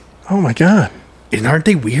 Oh my God. And aren't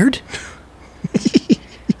they weird?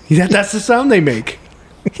 That's the sound they make.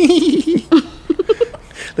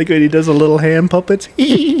 Like when he does a little hand puppets.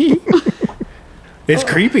 It's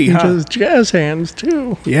creepy, He huh? does jazz hands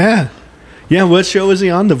too. Yeah. Yeah, what show was he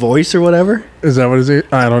on? The Voice or whatever? Is that what is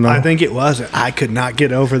it? I don't know. I think it was. I could not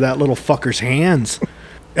get over that little fucker's hands.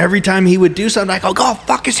 Every time he would do something, I go, "Oh,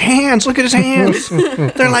 fuck his hands. Look at his hands.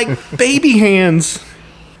 They're like baby hands."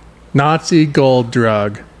 Nazi gold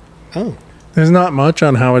drug. Oh. There's not much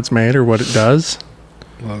on how it's made or what it does.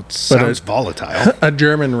 Well, it sounds volatile. A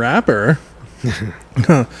German rapper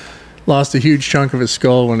lost a huge chunk of his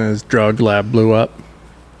skull when his drug lab blew up.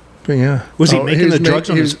 But yeah. Was he making the drugs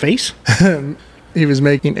on his face? He was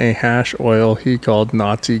making a hash oil he called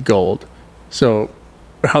Nazi gold. So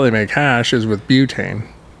how they make hash is with butane.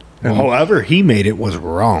 And However he made it was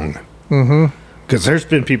wrong. Mm-hmm. Because there's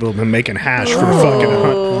been people who've been making hash for fucking...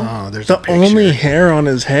 Oh, there's a the picture. only hair on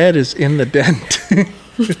his head is in the dent.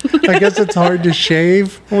 I guess it's hard to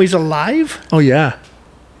shave. Oh, he's alive? Oh, yeah.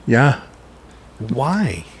 Yeah.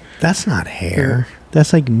 Why? That's not hair.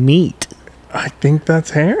 That's like meat. I think that's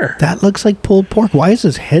hair. That looks like pulled pork. Why is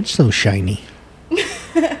his head so shiny?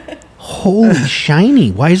 Holy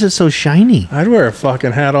shiny. Why is it so shiny? I'd wear a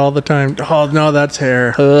fucking hat all the time. Oh, no, that's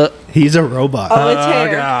hair. He's a robot. Oh, it's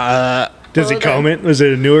hair. God. Does he comb it? Was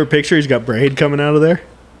it a newer picture? He's got braid coming out of there?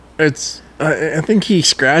 It's. I think he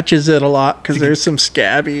scratches it a lot because there's some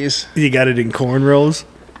scabbies. You got it in cornrows?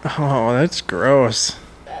 Oh, that's gross.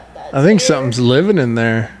 I think something's living in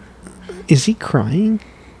there. Is he crying?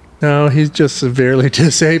 No, he's just severely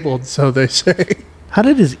disabled, so they say. How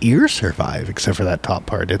did his ear survive, except for that top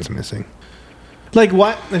part it's missing? Like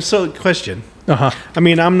what? So, question. Uh-huh. I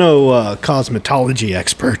mean, I'm no cosmetology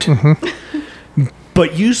expert.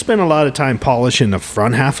 But you spent a lot of time polishing the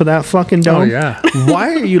front half of that fucking dome. Oh, yeah.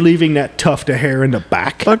 Why are you leaving that tuft of hair in the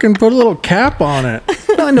back? Fucking put a little cap on it.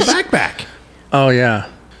 No, in the backpack. Oh, yeah.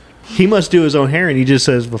 He must do his own hair, and he just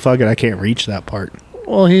says, "Well, fuck it, I can't reach that part."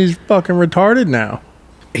 Well, he's fucking retarded now.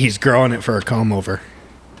 He's growing it for a comb over.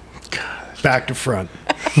 Back to front.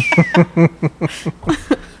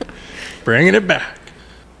 Bringing it back.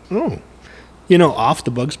 Oh. You know, Off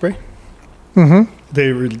the bug spray? Mm-hmm.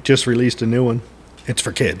 They just released a new one. It's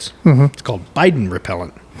for kids. Mm-hmm. It's called Biden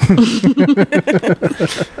Repellent.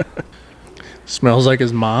 Smells like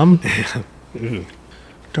his mom.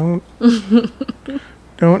 Don't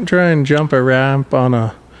try and jump a ramp on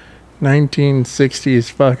a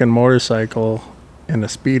 1960s fucking motorcycle in a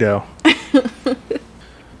Speedo.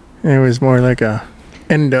 It was more like a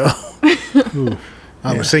endo.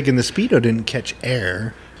 I was thinking the Speedo didn't catch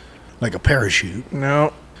air like a parachute.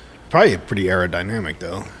 No. Probably pretty aerodynamic,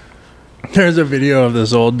 though. There's a video of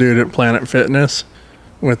this old dude at Planet Fitness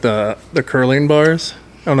with the curling bars.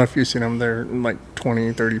 I don't know if you've seen them. They're in like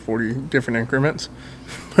 20, 30, 40 different increments.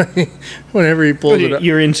 Whenever he pulls it up.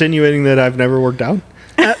 You're insinuating that I've never worked out?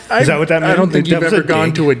 Is that what that meant? I don't think That you've was ever a gone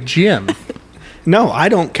dig? to a gym. No, I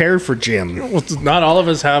don't care for gym. Well, not all of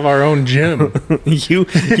us have our own gym. You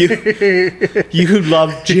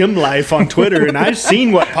love gym life on Twitter, and I've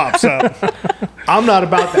seen what pops up. I'm not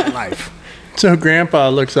about that life. So Grandpa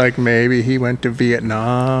looks like maybe he went to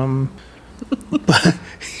Vietnam. But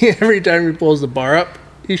every time he pulls the bar up,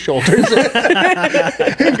 he shoulders it.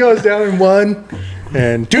 It goes down in 1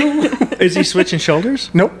 and 2. Is he switching shoulders?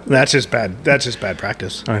 Nope. That's just bad. That's just bad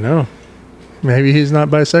practice. I know. Maybe he's not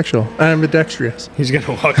bisexual. Ambidextrous. He's going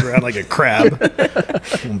to walk around like a crab. I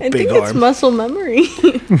think it's muscle memory.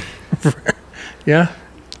 Yeah,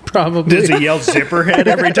 probably. Does he yell zipper head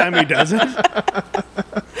every time he does it?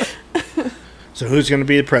 So who's going to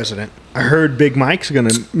be the president? I heard Big Mike's going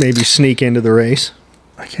to maybe sneak into the race.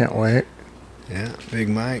 I can't wait. Yeah, Big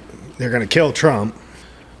Mike. They're going to kill Trump.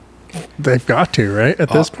 They've got to, right? At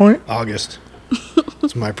this point? August.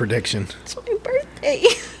 That's my prediction. It's my birthday.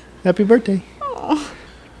 Happy birthday. Oh.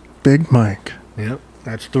 Big Mike. Yep.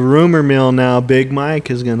 That's the rumor mill now. Big Mike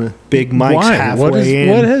is going to... Big Mike's Why? halfway in.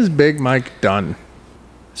 What has Big Mike done?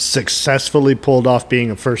 Successfully pulled off being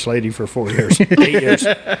a first lady for 4 years. 8 years.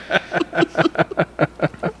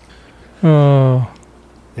 Oh.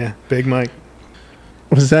 Yeah, Big Mike.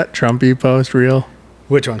 Was that Trumpy post real?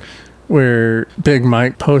 Which one? Where Big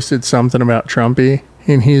Mike posted something about Trumpy,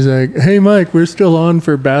 and he's like, "Hey Mike, we're still on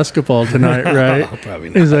for basketball tonight, right?" Probably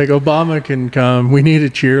not. He's like, "Obama can come. We need a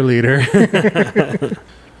cheerleader."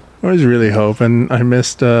 I was really hoping I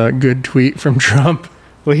missed a good tweet from Trump.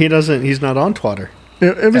 Well, he doesn't. He's not on Twitter.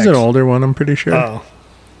 It was an older one, I'm pretty sure. Oh.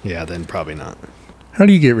 Yeah, then probably not. How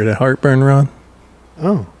do you get rid of heartburn, Ron?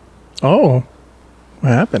 Oh. Oh. What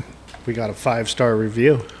happened? We got a 5-star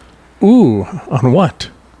review. Ooh, on what?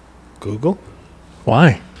 Google.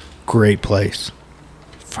 Why? Great place.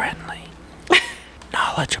 Friendly.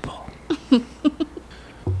 Knowledgeable.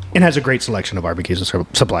 It has a great selection of barbecues and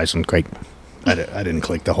supplies and great. I didn't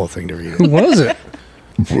click the whole thing to read Who was it?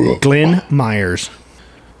 Glenn Myers.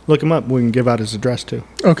 Look him up. We can give out his address too.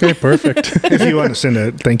 Okay, perfect. If you want to send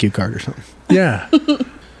a thank you card or something. Yeah.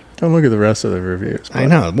 Don't look at the rest of the reviews. I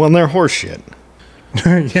know. Well, they're horse shit.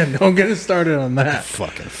 Yeah, don't get us started on that.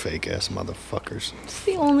 Fucking fake ass motherfuckers. It's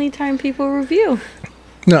the only time people review.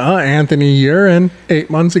 No, Anthony, you're in 8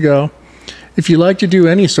 months ago. If you like to do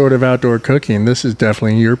any sort of outdoor cooking, this is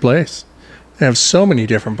definitely your place. They have so many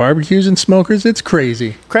different barbecues and smokers, it's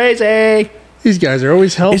crazy. Crazy. These guys are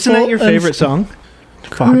always helpful. Isn't that your favorite song?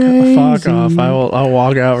 Fuck off. I'll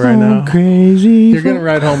walk out right now. Crazy. You're going to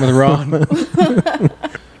ride home with Ron.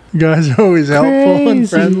 You guys are always helpful and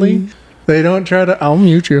friendly. They don't try to... I'll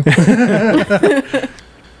mute you.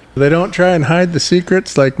 They don't try and hide the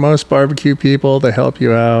secrets like most barbecue people. They help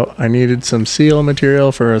you out. I needed some seal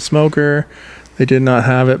material for a smoker. They did not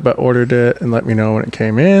have it, but ordered it and let me know when it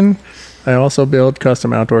came in. I also build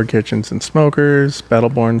custom outdoor kitchens and smokers.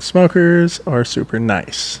 Battleborn smokers are super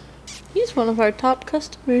nice. He's one of our top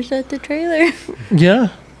customers at the trailer. Yeah.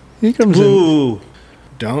 He comes in. Ooh.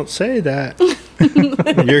 Don't say that.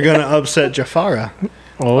 You're going to upset Jafara.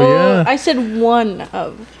 Oh, yeah. I said one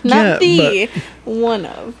of. Not one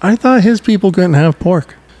of. I thought his people couldn't have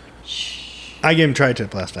pork. I gave him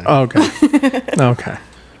tri-tip last time. Okay. Okay.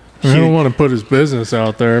 I don't want to put his business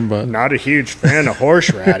out there, but... Not a huge fan of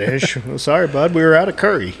horseradish. Well, sorry, bud. We were out of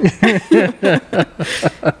curry.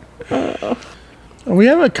 We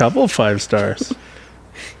have a couple 5 stars.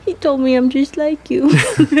 He told me I'm just like you.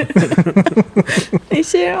 I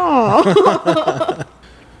said, "Oh."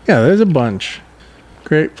 Yeah, there's a bunch.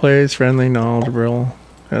 Great place, friendly, knowledgeable.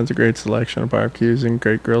 Has a great selection of barbecues and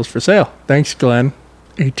great grills for sale. Thanks, Glenn.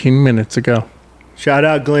 18 minutes ago. Shout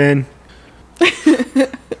out, Glenn.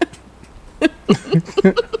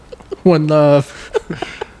 One love.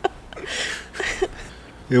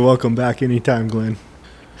 You're welcome back anytime, Glenn.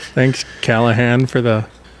 Thanks, Callahan, for the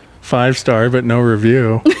 5-star but no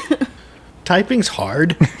review. Typing's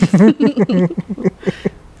hard. That's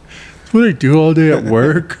what I do all day at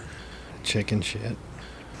work. Chicken shit.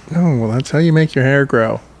 Oh, well, that's how you make your hair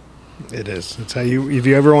grow. It is. It's how you. If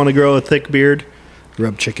you ever want to grow a thick beard,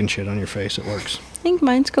 rub chicken shit on your face. It works. I think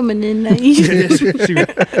mine's coming in nice. It is.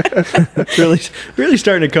 It's really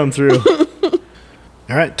starting to come through.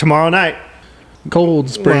 All right, tomorrow night. Cold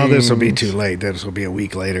Springs. Well, this will be too late. This will be a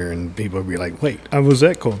week later, and people will be like, "Wait, I was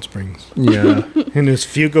at Cold Springs." Yeah. And it's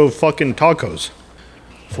Fugo fucking tacos.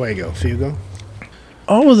 Fuego. Fugo.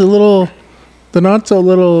 Oh, the not so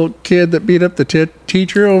little kid that beat up the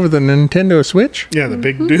teacher over the Nintendo Switch? Yeah, the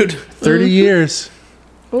big dude. 30 years.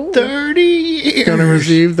 Ooh. 30 years. Going to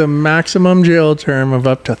receive the maximum jail term of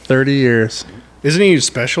up to 30 years. Isn't he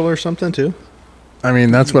special or something, too? I mean,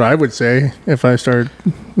 that's what I would say if I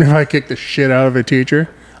kick the shit out of a teacher.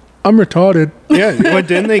 I'm retarded. Yeah. What,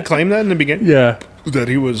 didn't they claim that in the beginning? Yeah. That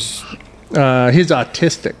he was... He's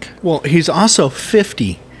autistic. Well, he's also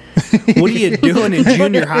 50. What are you doing in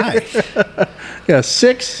junior high? Yeah,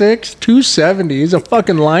 6'6", 270. He's a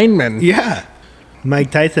fucking lineman. Yeah.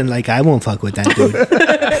 Mike Tyson, like, I won't fuck with that dude.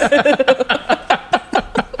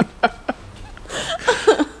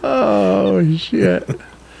 Oh, shit.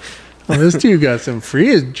 Well, this dude got some free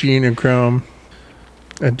adrenochrome.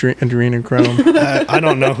 Adrenochrome. I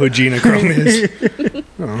don't know who Gina Chrome is.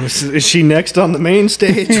 Oh, is she next on the main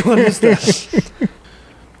stage? What is this?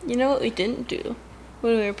 You know what we didn't do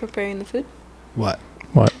when we were preparing the food? What?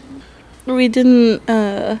 What? We didn't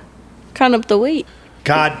count up the weight.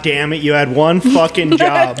 God damn it! You had one fucking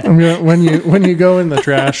job. When you go in the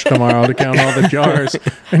trash tomorrow to count all the jars,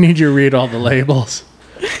 I need you to read all the labels.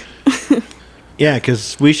 Yeah,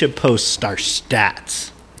 because we should post our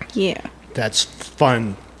stats. Yeah. That's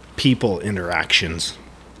fun people interactions.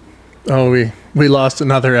 Oh, we lost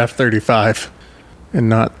another F-35, and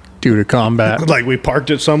not due to combat. Like we parked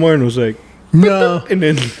it somewhere and was like, No, and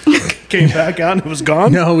then came back out and it was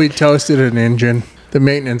gone. no, we toasted an engine. The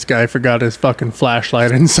maintenance guy forgot his fucking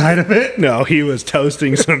flashlight inside of it. No, he was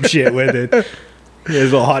toasting some shit with it.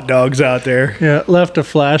 There's little hot dogs out there. Yeah, left a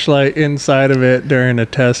flashlight inside of it during a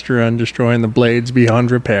test run, destroying the blades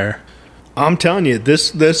beyond repair. I'm telling you,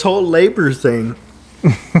 this whole labor thing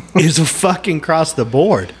is a fucking across the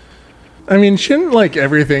board. I mean, shouldn't like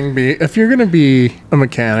everything be, if you're going to be a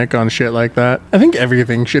mechanic on shit like that, I think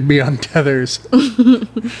everything should be on tethers.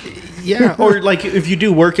 Yeah, or like if you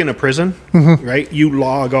do work in a prison, right? You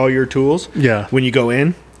log all your tools. Yeah. When you go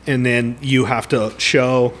in, and then you have to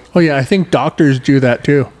show. Oh yeah, I think doctors do that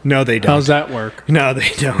too. No, they don't. How's that work? No, they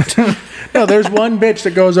don't. No, there's one bitch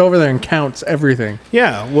that goes over there and counts everything.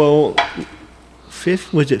 Yeah, well,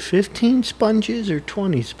 was it 15 sponges or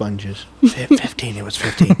 20 sponges? 15, it was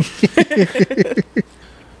 15.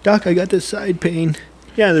 Doc, I got this side pain.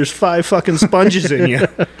 Yeah, there's 5 fucking sponges in you.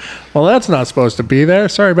 Well, that's not supposed to be there.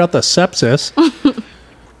 Sorry about the sepsis.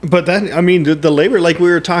 But that, I mean, the labor, like we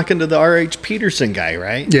were talking to the R.H. Peterson guy,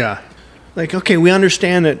 right? Yeah. Like, okay, we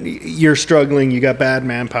understand that you're struggling, you got bad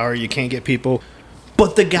manpower, you can't get people.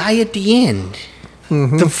 But the guy at the end,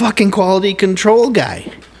 the fucking quality control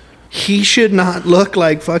guy, he should not look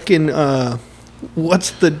like fucking, what's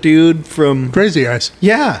the dude from... Crazy Eyes.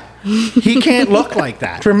 Yeah. He can't look like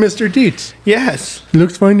that. From Mr. Dietz. Yes. He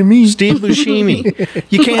looks fine to me. Steve Buscemi.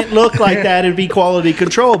 You can't look like that and be quality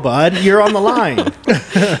control, bud. You're on the line.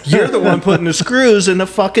 You're the one putting the screws in the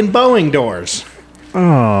fucking Boeing doors.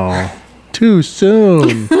 Oh, too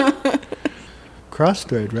soon.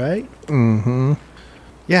 Cross-thread, right? Mm-hmm.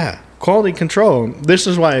 Yeah. Quality control. This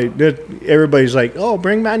is why everybody's like, oh,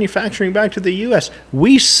 bring manufacturing back to the U.S.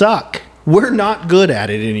 We suck. We're not good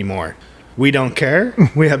at it anymore. We don't care.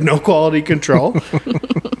 We have no quality control.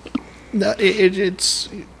 It's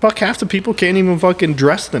fuck, half the people can't even fucking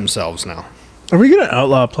dress themselves now. Are we going to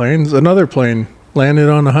outlaw planes? Another plane landed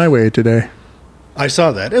on the highway today. I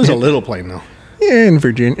saw that. It was a little plane, though. Yeah, in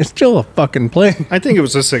Virginia. It's still a fucking plane. I think it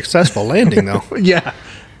was a successful landing, though. Yeah.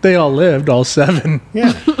 They all lived, all 7.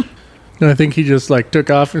 Yeah. And I think he just like took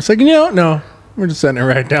off and it's like, no, we're just setting it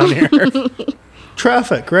right down here.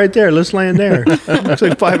 Traffic right there. Let's land there. Looks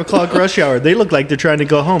like 5 o'clock rush hour. They look like they're trying to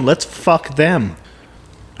go home. Let's fuck them.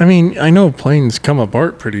 I mean, I know planes come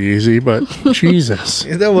apart pretty easy, but Jesus.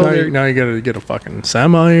 Now you got to get a fucking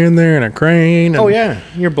semi in there and a crane. And oh, yeah.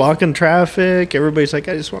 You're blocking traffic. Everybody's like,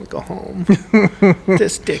 I just want to go home.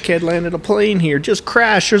 This dickhead landed a plane here. Just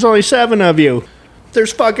crashed. There's only 7 of you.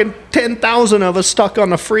 There's fucking 10,000 of us stuck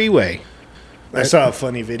on the freeway. I saw a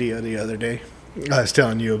funny video the other day. I was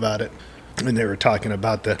telling you about it. And they were talking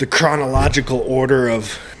about the chronological order of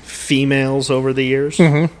females over the years.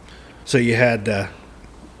 Mm-hmm. So you had the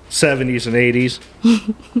 70s and 80s.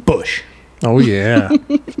 Bush. Oh, yeah.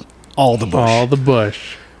 All the bush. All the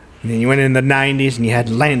bush. And then you went in the 90s and you had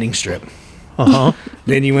landing strip. Uh-huh.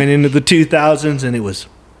 Then you went into the 2000s and it was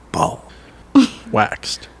ball.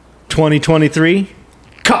 Waxed. 2023,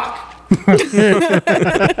 cock.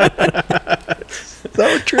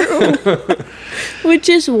 So true. Which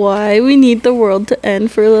is why we need the world to end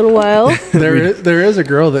for a little while. There is a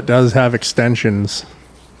girl that does have extensions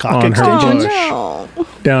Cock on her extensions. bush. Oh, no.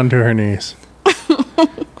 Down to her knees.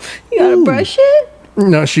 You gotta brush it?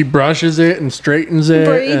 No, she brushes it and straightens it.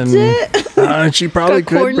 Braids it? She probably Got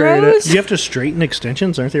could braid cornrows? You have to straighten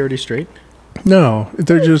extensions? Aren't they already straight? No,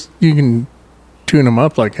 they're just, you can tune them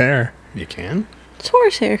up like hair. You can? It's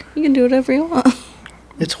horsehair. You can do whatever you want.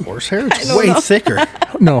 It's horsehair? It's don't way know. thicker.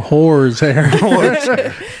 No, whore's hair.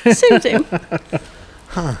 Horsehair. Same.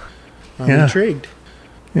 I'm Yeah. intrigued.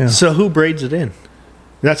 Yeah. So who braids it in?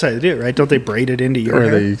 That's how they do it, right? Don't they braid it into your Or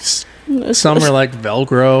hair? some are like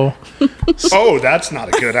Velcro. Oh, that's not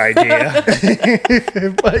a good idea.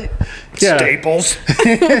 But, yeah. Staples.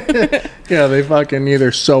 Yeah, they fucking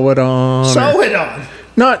either sew it on. Sew it on.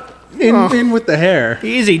 Not in with the hair.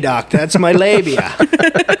 Easy, Doc. That's my labia.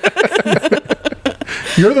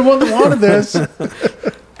 You're the one that wanted this.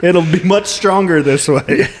 It'll be much stronger this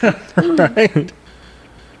way. Right.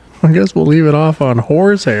 I guess we'll leave it off on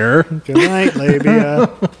horsehair. Good night, labia.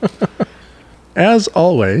 As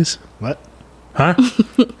always. What? Huh?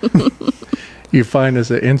 You find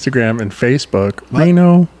us at Instagram and Facebook.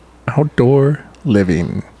 Reno Outdoor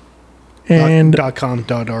Living. And .com,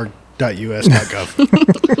 .org, .us, .gov.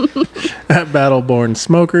 at Battleborn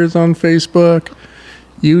Smokers on Facebook.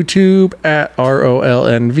 YouTube at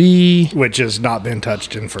ROLNV. Which has not been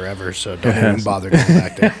touched in forever, so don't even bother going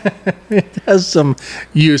back there. It has some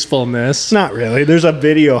usefulness. Not really. There's a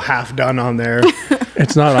video half done on there.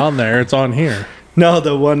 It's not on there. It's on here. No,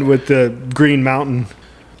 the one with the Green Mountain.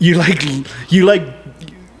 You like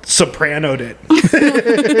sopranoed it.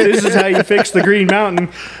 This is how you fix the Green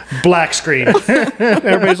Mountain. Black screen.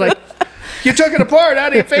 Everybody's like, you took it apart.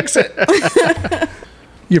 How do you fix it?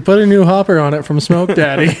 You put a new hopper on it from Smoke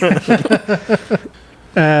Daddy.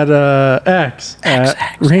 At X.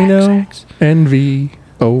 At Reno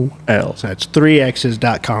NVOL. So that's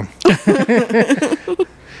 3x's.com. I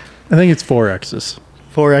think it's 4X's.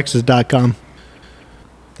 4x's.com.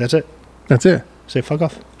 That's it. That's it. Say fuck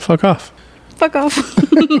off. Fuck off. Fuck off.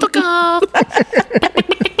 Fuck off.